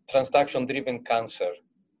signal transduction-driven cancer,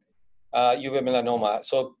 uveal melanoma.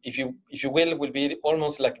 So if you will be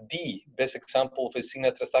almost like the best example of a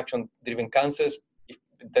signal transduction-driven cancers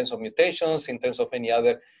in terms of mutations, in terms of any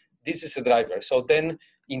other. This is a driver. So then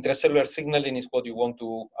intracellular signaling is what you want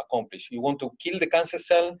to accomplish. You want to kill the cancer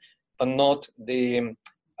cell, but not the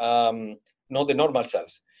normal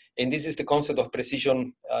cells. And this is the concept of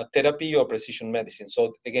precision therapy or precision medicine.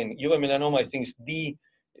 So again, uveal melanoma, I think, is the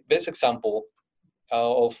best example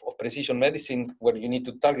of precision medicine, where you need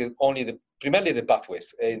to target only primarily the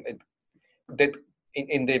pathways that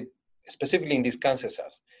specifically in these cancer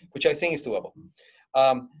cells, which I think is doable.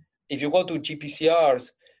 If you go to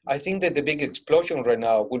GPCRs, I think that the big explosion right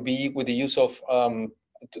now would be with the use of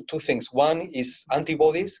two things. One is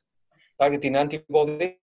antibodies, targeting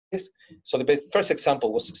antibodies. So the first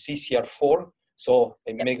example was CCR4. So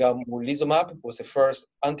megamulizumab was the first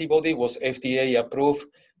antibody, was FDA approved,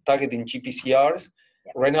 targeting GPCRs.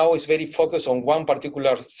 Right now, it's very focused on one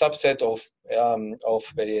particular subset of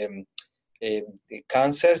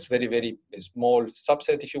cancers, very, very small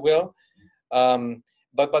subset, if you will.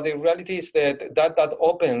 But the reality is that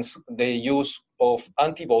opens the use of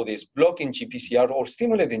antibodies blocking GPCR or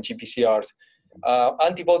stimulating GPCRs.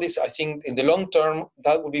 Antibodies, I think, in the long term,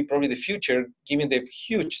 that would be probably the future, given the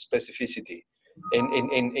huge specificity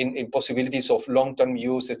in possibilities of long-term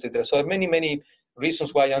use, etc. So there are many, many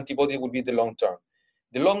reasons why antibody would be the long term.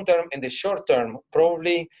 The long term and the short term,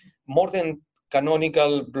 probably more than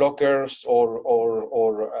canonical blockers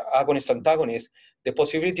or agonist antagonists, the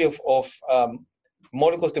possibility of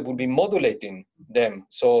molecules that would be modulating them.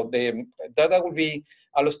 So that would be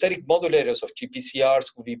allosteric modulators of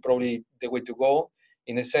GPCRs would be probably the way to go,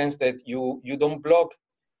 in the sense that you don't block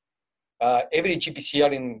every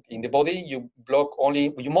GPCR in the body. You block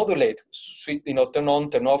only, you modulate, turn on,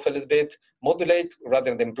 turn off a little bit, modulate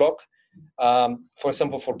rather than block. For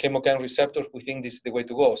example, for chemokine receptors, we think this is the way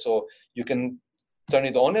to go. So you can turn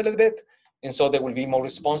it on a little bit, and so they will be more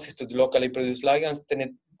responsive to the locally produced ligands.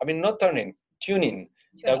 Tuning.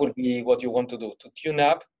 That would be what you want to do, to tune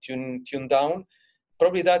up, tune down.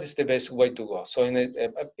 Probably that is the best way to go. So in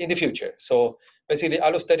the future. So basically,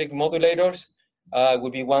 allosteric modulators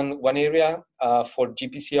would be one area for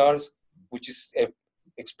GPCRs, which is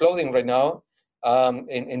exploding right now.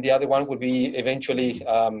 And the other one would be eventually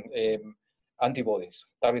antibodies,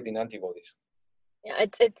 targeting antibodies. Yeah,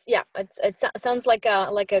 it sounds like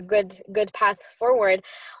a good path forward.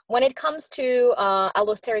 When it comes to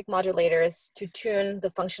allosteric modulators to tune the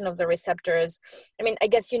function of the receptors, I mean, I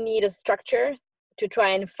guess you need a structure to try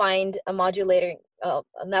and find a modulator,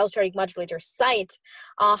 an allosteric modulator site.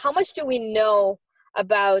 How much do we know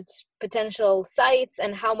about potential sites,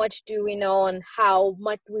 and how much do we know on how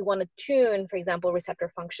much we want to tune, for example, receptor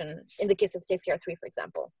function in the case of CXCR3, for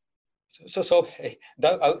example? So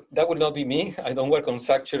that would not be me. I don't work on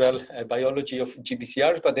structural biology of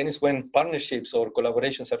GPCRs, but then it's when partnerships or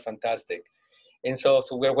collaborations are fantastic. And so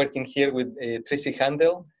we're working here with Tracy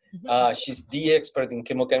Handel. She's the expert in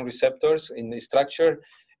chemokine receptors in the structure,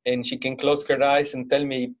 and she can close her eyes and tell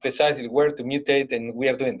me precisely where to mutate, and we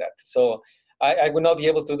are doing that. So I would not be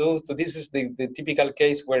able to do. So this is the typical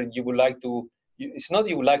case where you would like to. It's not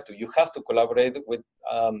you would like to. You have to collaborate with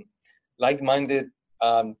like-minded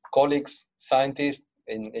colleagues, scientists,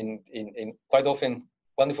 in quite often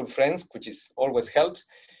wonderful friends, which always helps.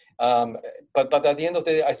 But at the end of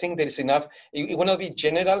the day, I think there is enough. It will not be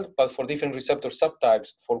general, but for different receptor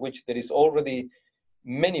subtypes for which there is already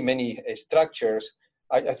many structures,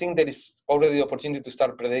 I think there is already the opportunity to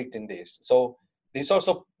start predicting this. So this is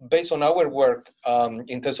also based on our work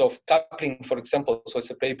in terms of coupling, for example. So it's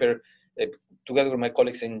a paper together with my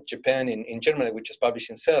colleagues in Japan, in Germany, which is published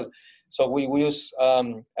in Cell. So we use,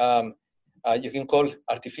 you can call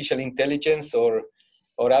artificial intelligence or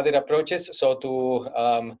other approaches. So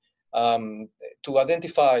to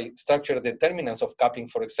identify structural determinants of coupling,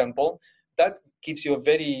 for example, that gives you a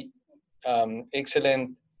very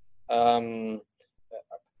excellent,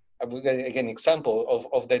 again, example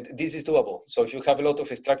of that this is doable. So if you have a lot of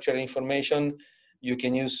structural information, you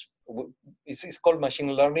can use, it's called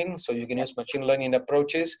machine learning. So you can use machine learning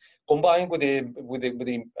approaches combined with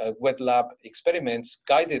the wet lab experiments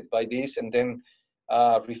guided by this, and then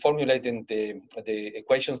reformulating the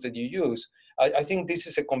equations that you use. I think this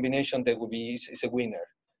is a combination that is a winner.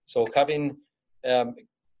 So having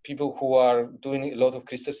people who are doing a lot of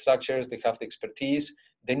crystal structures, they have the expertise,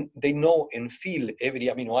 then they know and feel every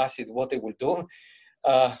amino acid, what they will do.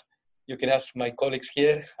 You can ask my colleagues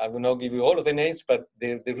here. I will not give you all of the names, but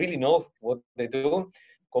they really know what they do,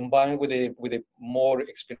 combined with a more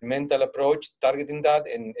experimental approach, targeting that,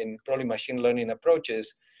 and probably machine learning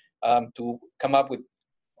approaches to come up with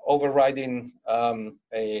overriding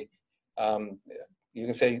you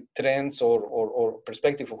can say trends or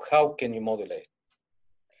perspective of how can you modulate.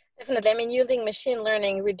 Definitely. I mean, using machine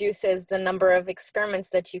learning reduces the number of experiments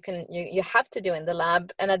that you have to do in the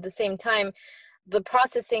lab, and at the same time, the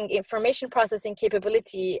information processing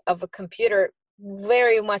capability of a computer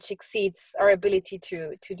very much exceeds our ability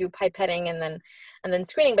to do pipetting and then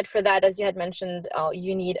screening. But for that, as you had mentioned,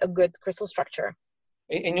 you need a good crystal structure.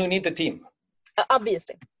 And you need the team.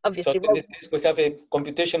 Obviously. So in this case, we have a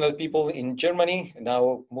computational people in Germany,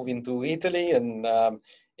 now moving to Italy, and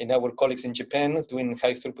our colleagues in Japan doing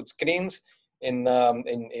high throughput screens, in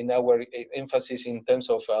our emphasis in terms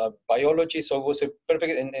of biology. So it was a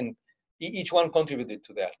perfect, and each one contributed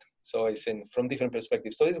to that. So it's from different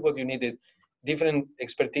perspectives. So this is what you needed different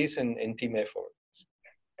expertise and team effort.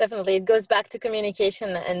 Definitely. It goes back to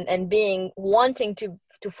communication and wanting to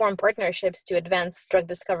form partnerships to advance drug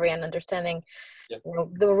discovery and understanding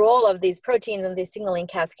the role of these proteins and these signaling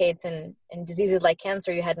cascades in diseases like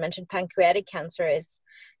cancer. You had mentioned pancreatic cancer. It's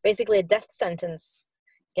basically a death sentence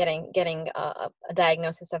getting a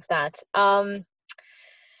diagnosis of that.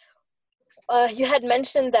 You had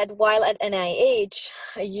mentioned that while at NIH,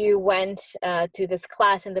 you went to this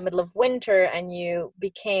class in the middle of winter and you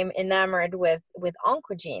became enamored with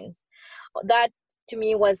oncogenes. That, to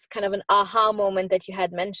me, was kind of an aha moment that you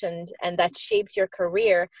had mentioned and that shaped your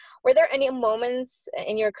career. Were there any moments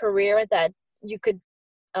in your career that you could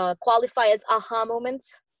qualify as aha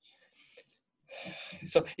moments?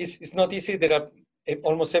 So it's not easy. There are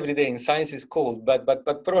almost every day in science is cool, but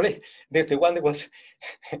probably the one that was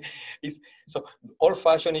is so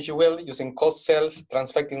old-fashioned, if you will, using host cells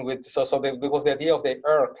transfecting with there was the idea of the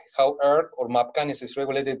ERK, how ERK or MAP kinase is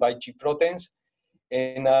regulated by G proteins,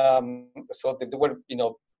 and so there were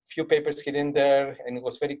few papers here and there, and it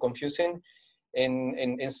was very confusing.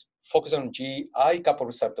 And focus on GI couple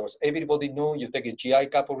receptors. Everybody knew you take a GI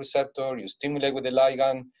couple receptor, you stimulate with the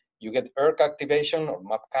ligand, you get ERK activation or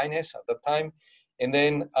MAP kinase at that time. And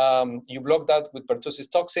then you block that with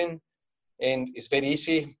pertussis toxin, and it's very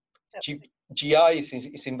easy. GI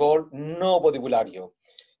is involved, nobody will argue.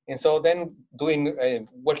 And so then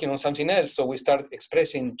working on something else, so we start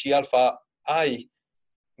expressing G-alpha I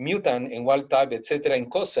mutant and wild type, etc. in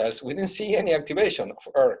host cells. We didn't see any activation of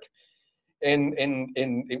ERK. And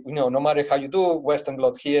no matter how you do, Western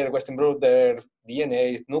blot here, Western blot there,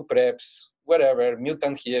 DNA, new preps, whatever,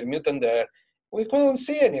 mutant here, mutant there, we couldn't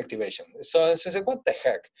see any activation. So I said, what the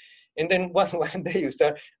heck? And then one day you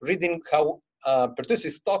start reading how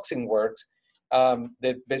pertussis toxin works,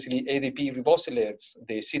 that basically ADP ribosylates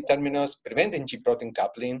the C-terminus, preventing G-protein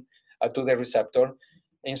coupling to the receptor.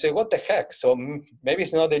 And you say, what the heck? So maybe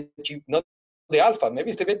it's not the alpha,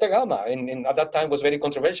 maybe it's the beta gamma. And at that time was very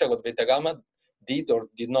controversial what beta gamma did or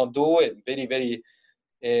did not do, and very, very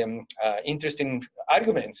interesting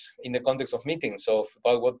arguments in the context of meetings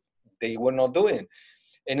about what they were not doing.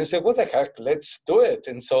 And I said, what the heck, let's do it.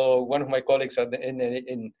 And so one of my colleagues at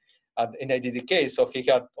NIDDK, so he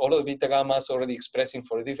had all of the beta gammas already expressing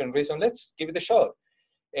for a different reason, let's give it a shot.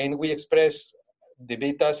 And we express the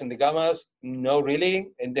betas and the gammas, no really,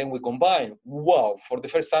 and then we combine. Wow, for the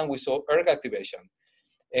first time we saw ERK activation.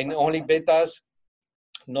 And only betas,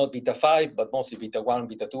 not beta 5, but mostly beta 1,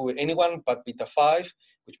 beta 2, anyone but beta 5,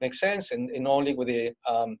 which makes sense, and only with the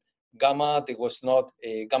gamma, there was not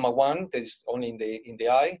a gamma 1, that is only in the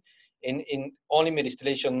eye, in only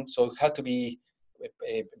meristylation, so it had to be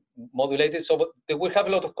modulated. So they will have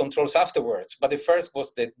a lot of controls afterwards, but the first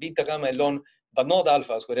was that beta gamma alone, but not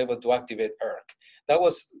alphas, were able to activate ERK. That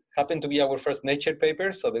happened to be our first Nature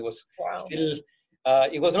paper, so there was still,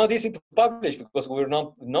 it was not easy to publish because we were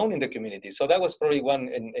not known in the community. So that was probably one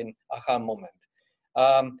an aha moment.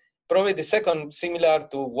 Probably the second, similar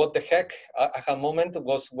to what the heck aha moment,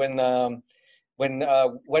 was when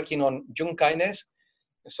working on Jun kinase.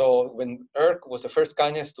 So when ERK was the first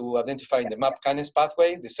kinase to identify in the MAP kinase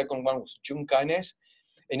pathway, the second one was Jun kinase.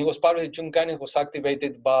 And it was published Jun kinase was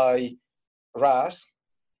activated by RAS,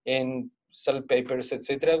 and Cell papers,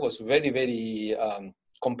 etc., was very, very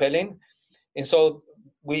compelling. And so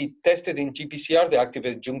we tested in GPCR, they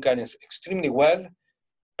activated Jun kinase extremely well,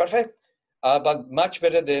 perfect, but much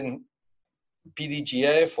better than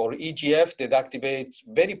PDGF or EGF that activates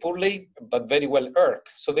very poorly, but very well ERK.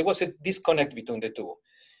 So there was a disconnect between the two.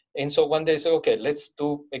 And so one day I said, okay, let's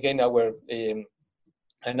do again our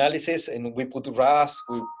analysis, and we put RAS,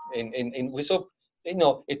 and we saw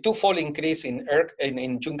a twofold increase in ERK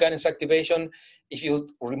in Jun kinase activation. If you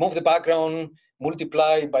remove the background,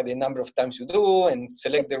 multiply by the number of times you do, and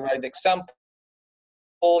select the right example,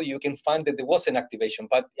 you can find that there was an activation,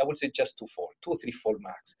 but I would say just twofold, 2 or 3-fold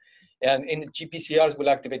max. And in GPCRs, will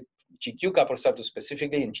activate GQ couple receptor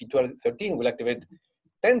specifically, and G1213 will activate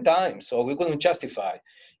 10 times, so we couldn't justify.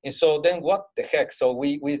 And so then what the heck? So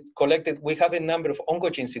we have a number of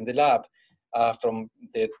oncogenes in the lab from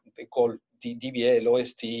they call the DBL,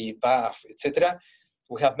 OST, BAF, etc.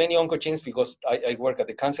 We have many oncogenes because I work at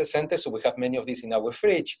the cancer center, so we have many of these in our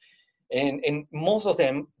fridge. And most of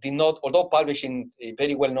them did not, although published in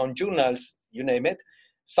very well-known journals, you name it,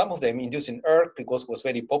 some of them inducing ERK because it was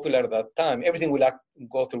very popular at that time. Everything will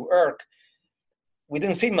go through ERK. We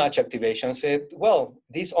didn't see much activation. Said, well,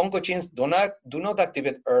 these oncogenes do not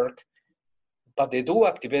activate ERK, but they do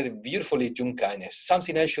activate beautifully Jun kinase.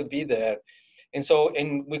 Something else should be there. And so,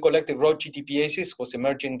 we collected raw GTPases, was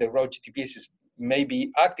emerging the raw GTPases may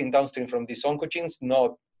be acting downstream from these oncogenes,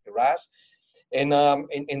 not RAS. And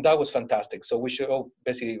that was fantastic. So we show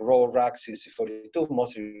basically raw rack CC42,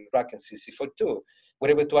 mostly rack and CC42.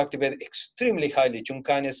 We're able to activate extremely highly Jun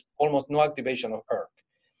kinase, almost no activation of ERK.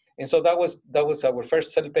 And so that was our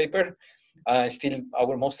first Cell paper, still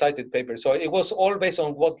our most cited paper. So it was all based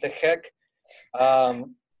on what the heck,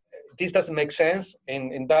 this doesn't make sense.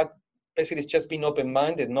 And that basically is just being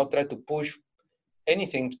open-minded, not try to push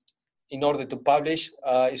anything in order to publish.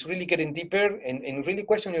 It's really getting deeper and really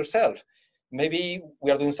question yourself. Maybe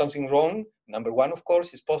we are doing something wrong. Number one, of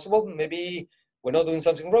course, is possible. Maybe we're not doing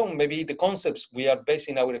something wrong. Maybe the concepts we are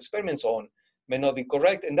basing our experiments on may not be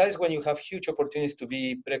correct. And that is when you have huge opportunities to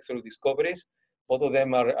be breakthrough discoveries. Both of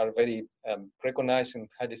them are very recognized and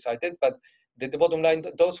highly cited. But the bottom line,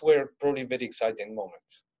 those were probably very exciting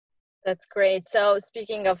moments. That's great. So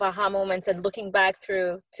speaking of aha moments and looking back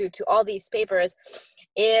through to all these papers,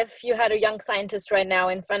 if you had a young scientist right now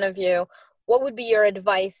in front of you, what would be your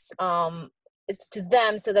advice to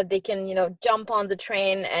them so that they can, jump on the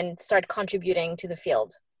train and start contributing to the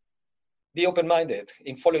field? Be open-minded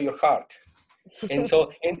and follow your heart. And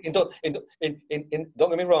so, and don't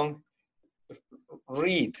get me wrong,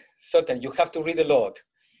 read. Certainly, you have to read a lot,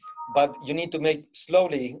 but you need to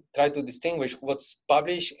slowly try to distinguish what's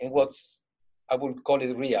published and what's, I would call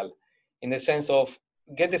it, real, in the sense of,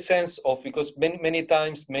 get the sense of, because many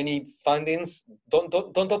times, many findings,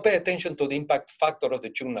 don't pay attention to the impact factor of the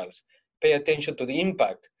journals. Pay attention to the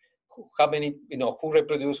impact, how many, who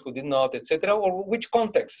reproduced, who did not, etc., or which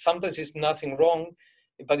context. Sometimes it's nothing wrong,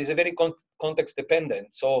 but it's a very context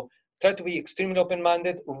dependent. So try to be extremely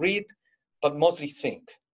open-minded, read, but mostly think.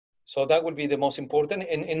 So that would be the most important,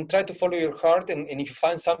 and try to follow your heart. And if you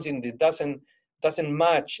find something that doesn't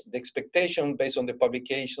match the expectation based on the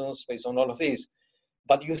publications, based on all of this,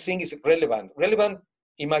 but you think is relevant. Relevant,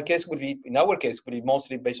 in our case, would be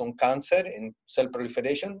mostly based on cancer and cell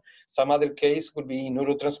proliferation. Some other case would be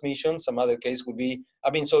neurotransmission. Some other case would be,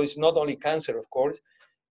 so it's not only cancer, of course.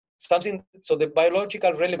 So the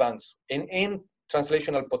biological relevance and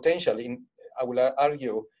translational potential, I will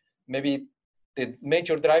argue, maybe the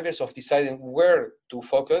major drivers of deciding where to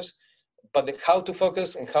focus, but how to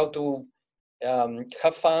focus and how to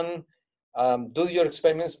have fun, do your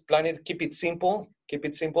experiments, plan it, keep it simple. You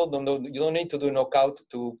don't need to do knockout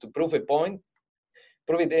to prove a point.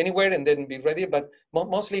 Prove it anywhere and then be ready, but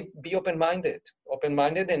mostly be open-minded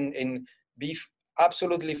and be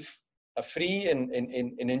absolutely free and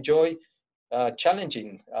enjoy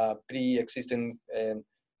challenging pre-existing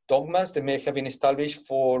dogmas that may have been established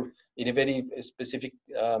in a very specific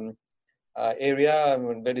area,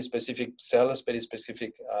 very specific cells, very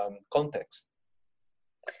specific context.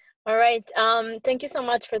 All right. Thank you so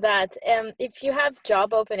much for that. If you have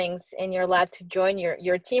job openings in your lab to join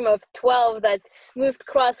your team of 12 that moved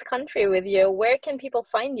cross country with you, where can people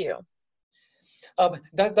find you?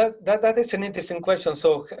 That is an interesting question.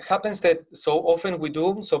 So happens that so often we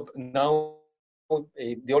do. So now,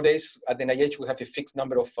 the old days at the NIH, we have a fixed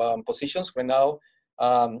number of positions. Right now,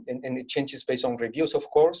 and it changes based on reviews, of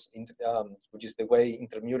course, which is the way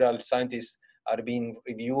intramural scientists are being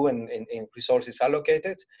reviewed and resources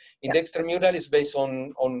allocated. In the extramural, is based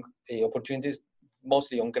on opportunities,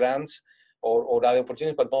 mostly on grants or other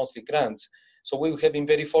opportunities, but mostly grants. So we have been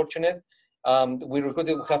very fortunate. We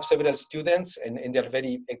have several students, and they are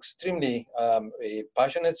very extremely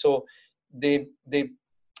passionate. So the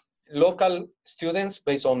local students,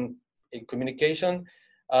 based on communication,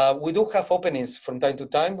 we do have openings from time to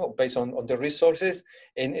time based on the resources.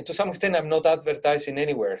 And to some extent, I'm not advertising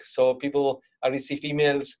anywhere. So I receive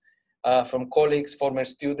emails from colleagues, former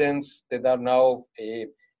students that are now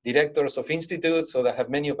directors of institutes. So I have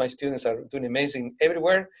many of my students are doing amazing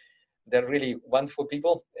everywhere. They're really wonderful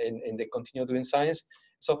people, and they continue doing science.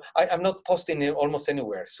 So I'm not posting almost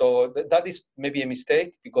anywhere. So that is maybe a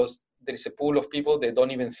mistake, because there is a pool of people that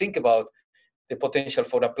don't even think about the potential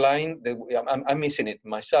for applying. I'm missing it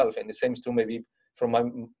myself, and the same is true maybe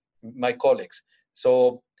from my colleagues.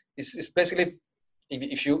 So it's basically,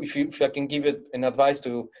 if I can give it an advice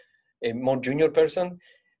to a more junior person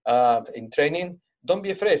in training, don't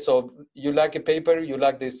be afraid. So you like a paper, you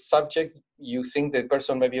like the subject, you think the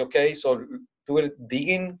person may be okay, so do a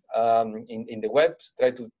digging in the web,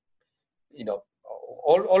 try to,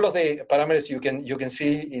 all of the parameters you can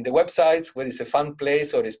see in the websites, whether it's a fun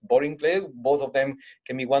place or it's boring place. Both of them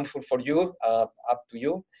can be wonderful for you, up to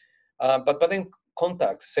you. But then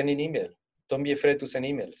contact, send an email. Don't be afraid to send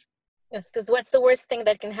emails. Yes, because what's the worst thing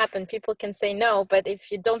that can happen? People can say no, but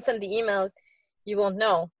if you don't send the email, you won't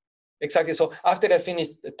know. Exactly. So after I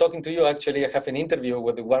finished talking to you, actually, I have an interview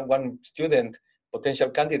with one student, potential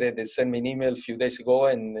candidate, that sent me an email a few days ago,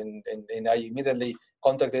 and I immediately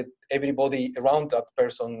contacted everybody around that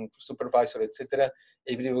person, supervisor, etc.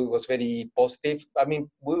 Everybody was very positive. I mean,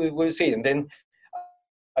 we'll see. And then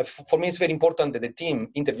for me, it's very important that the team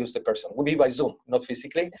interviews the person. We'll be by Zoom, not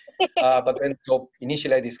physically. But then, so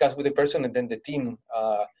initially I discuss with the person, and then the team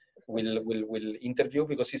will interview,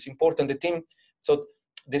 because it's important. The team, so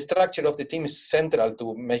the structure of the team is central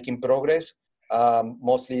to making progress.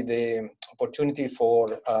 Mostly the opportunity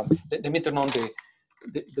for, let me turn on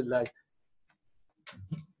the light.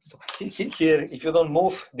 So here, if you don't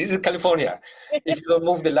move, this is California. If you don't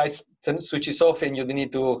move, the light switches off, and you do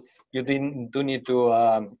need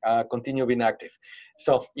to continue being active.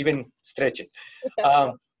 So even stretching.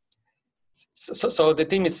 So the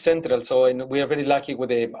team is central. So, and we are very lucky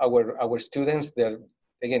with our students.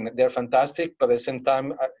 They're fantastic, but at the same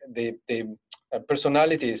time, the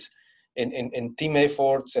personalities and team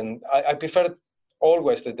efforts, and I prefer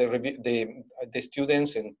always that the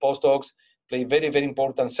students and postdocs play very, very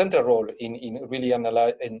important central role in really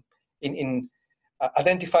analyzing, in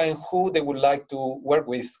identifying who they would like to work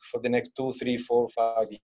with for the next 2, 3, 4, 5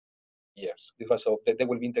 years. Because so they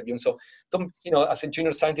will be interviewing. So don't, as a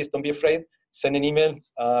junior scientist, don't be afraid. Send an email,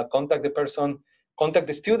 contact the person, contact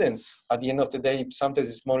the students. At the end of the day, sometimes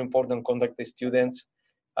it's more important, contact the students,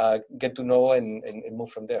 get to know and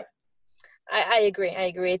move from there. I agree.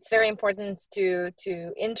 It's very important to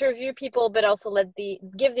interview people, but also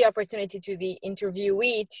give the opportunity to the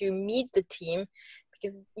interviewee to meet the team,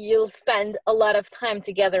 because you'll spend a lot of time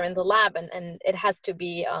together in the lab, and it has to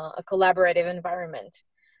be a collaborative environment,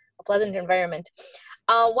 a pleasant environment.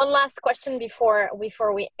 One last question before we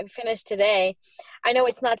finish today. I know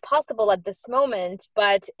it's not possible at this moment,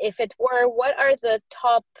 but if it were, what are the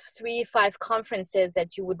top 3-5 conferences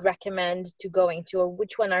that you would recommend to going to, or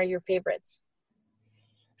which one are your favorites?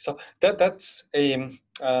 So that's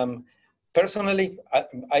personally,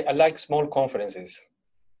 I like small conferences.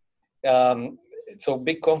 So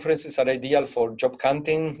big conferences are ideal for job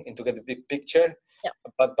hunting and to get a big picture. Yeah.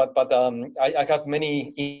 But I have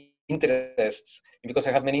many interests. Because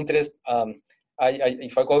I have many interests,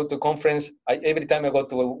 if I go to a conference, every time I go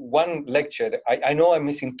to one lecture, I know I'm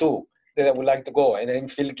missing 2 that I would like to go, and I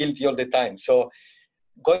feel guilty all the time. So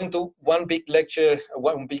going to one big lecture,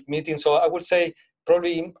 one big meeting, so I would say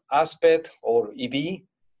probably ASPED or EB.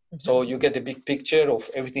 Mm-hmm. So you get a big picture of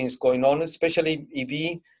everything that's going on, especially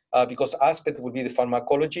EB, because ASPED will be the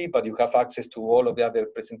pharmacology, but you have access to all of the other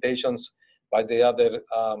presentations by the other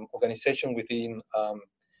organization within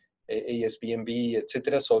ASBMB,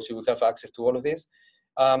 etc. So you will have access to all of this.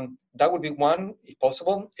 That would be one, if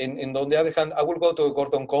possible. And on the other hand, I will go to a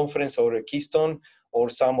Gordon conference or a Keystone or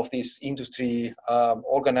some of these industry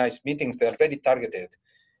organized meetings that are very targeted.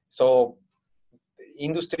 So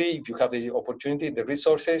industry, if you have the opportunity, the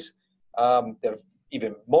resources, they're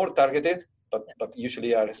even more targeted, but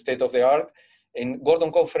usually are state of the art. And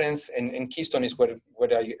Gordon conference and Keystone is where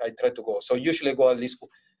I try to go. So usually I go at least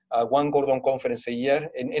one Gordon conference a year,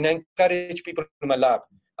 and I encourage people in my lab,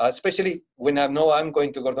 especially when I know I'm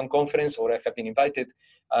going to Gordon conference or I have been invited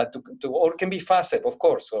to or it can be FASEP, of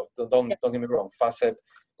course. So don't get me wrong, FASEP,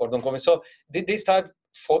 Gordon conference. So this type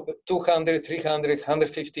for 200, 300,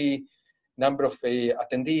 150 number of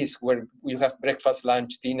attendees, where you have breakfast,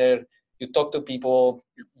 lunch, dinner, you talk to people,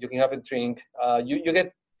 you can have a drink, you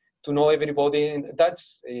get to know everybody, and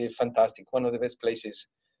that's fantastic. One of the best places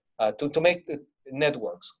to make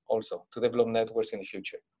networks, also to develop networks in the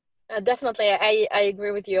future. Definitely, I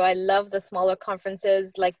agree with you. I love the smaller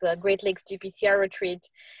conferences like the Great Lakes GPCR retreat,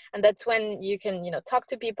 and that's when you can talk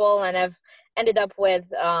to people, and I've ended up with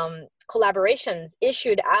collaborations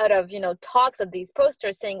issued out of talks at these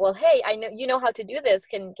posters saying, well, hey, I know you know how to do this,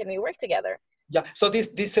 can we work together? Yeah, so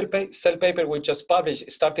this cell paper we just published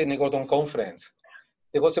started in a Gordon conference.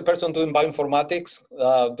 There was a person doing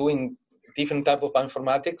bioinformatics, doing different type of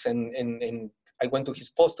bioinformatics, and I went to his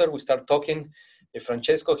poster, we started talking.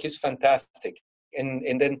 Francesco, he's fantastic.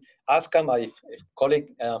 And then Asuka, my colleague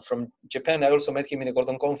from Japan, I also met him in a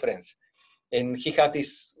Gordon conference. And he had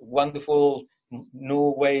this wonderful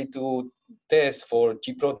new way to test for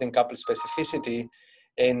G protein couple specificity,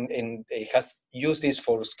 and he has used this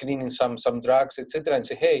for screening some drugs, etc. And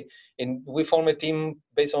say, hey, and we form a team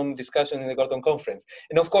based on discussion in the Gordon conference.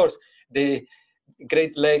 And of course, the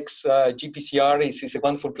Great Lakes GPCR is a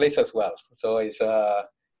wonderful place as well. So it's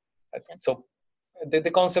so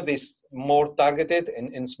the concept is more targeted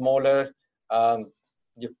and smaller.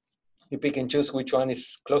 You pick and choose which one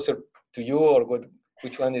is closer to you, or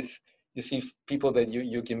which one is you see people that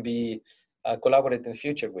you can be collaborate in the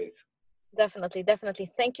future with.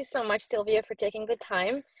 Definitely. Thank you so much, Silvia, for taking the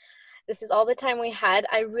time. This is all the time we had.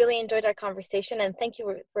 I really enjoyed our conversation, and thank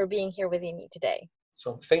you for being here with me today.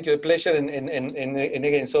 So thank you, a pleasure. And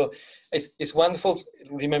again, so it's wonderful.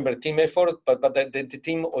 Remember, team effort, but the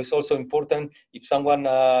team is also important. If someone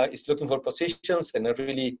is looking for positions and are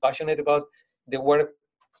really passionate about the work,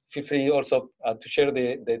 feel free also to share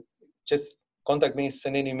just contact me,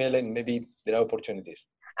 send an email, and maybe there are opportunities.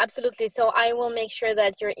 Absolutely. So I will make sure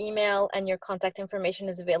that your email and your contact information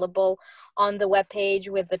is available on the webpage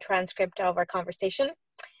with the transcript of our conversation.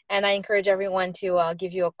 And I encourage everyone to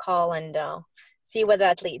give you a call and see where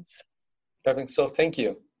that leads. Perfect. So thank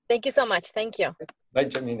you. Thank you so much. Thank you. Bye,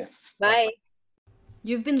 Janina. Bye.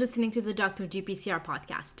 You've been listening to the Dr. GPCR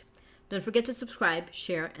podcast. Don't forget to subscribe,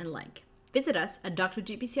 share, and like. Visit us at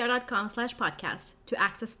drgpcr.com/podcast to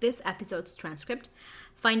access this episode's transcript,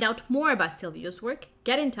 find out more about Silvio's work,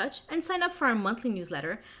 get in touch, and sign up for our monthly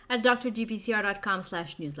newsletter at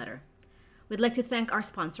drgpcr.com/newsletter. We'd like to thank our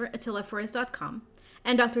sponsor, AttilaForest.com,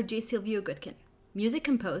 and Dr. J. Silvio Goodkin. Music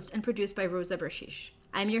composed and produced by Rosa Bershish.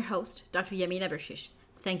 I'm your host, Dr. Yamina Bershish.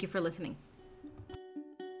 Thank you for listening.